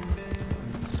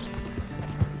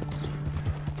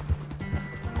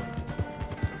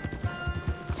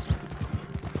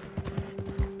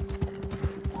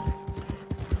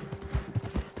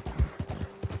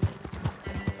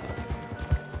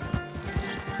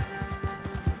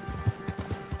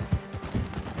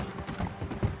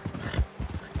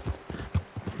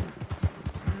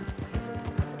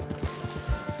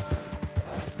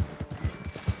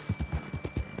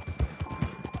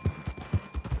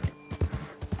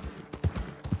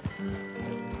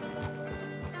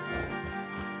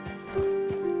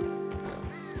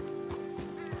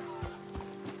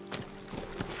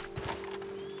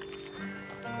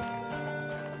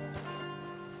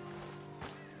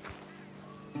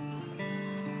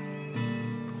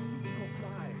 Eagle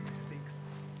Flies thinks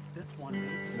this one may be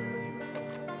of use.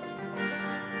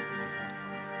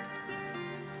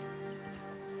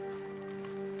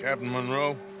 Captain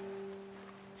Monroe,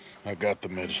 I got the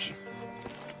medicine.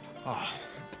 Oh,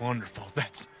 wonderful.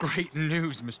 That's great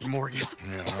news, Mr. Morgan.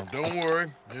 Yeah, now don't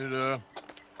worry. It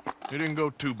didn't go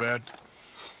too bad.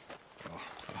 Oh,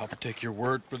 I'll have to take your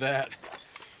word for that.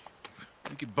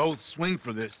 We could both swing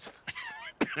for this.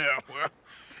 Yeah, well,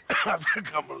 I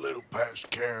think I'm a little past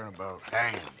caring about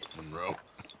hanging, Monroe.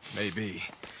 Maybe.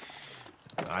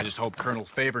 I just hope Colonel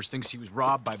Favors thinks he was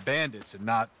robbed by bandits and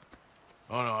not...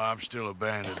 Oh, no, I'm still a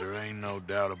bandit. There ain't no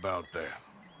doubt about that.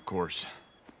 Of course.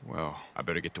 Well, I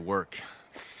better get to work.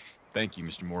 Thank you,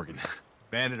 Mr. Morgan.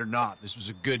 Bandit or not, this was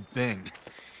a good thing.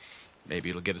 Maybe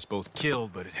it'll get us both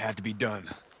killed, but it had to be done.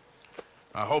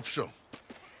 I hope so.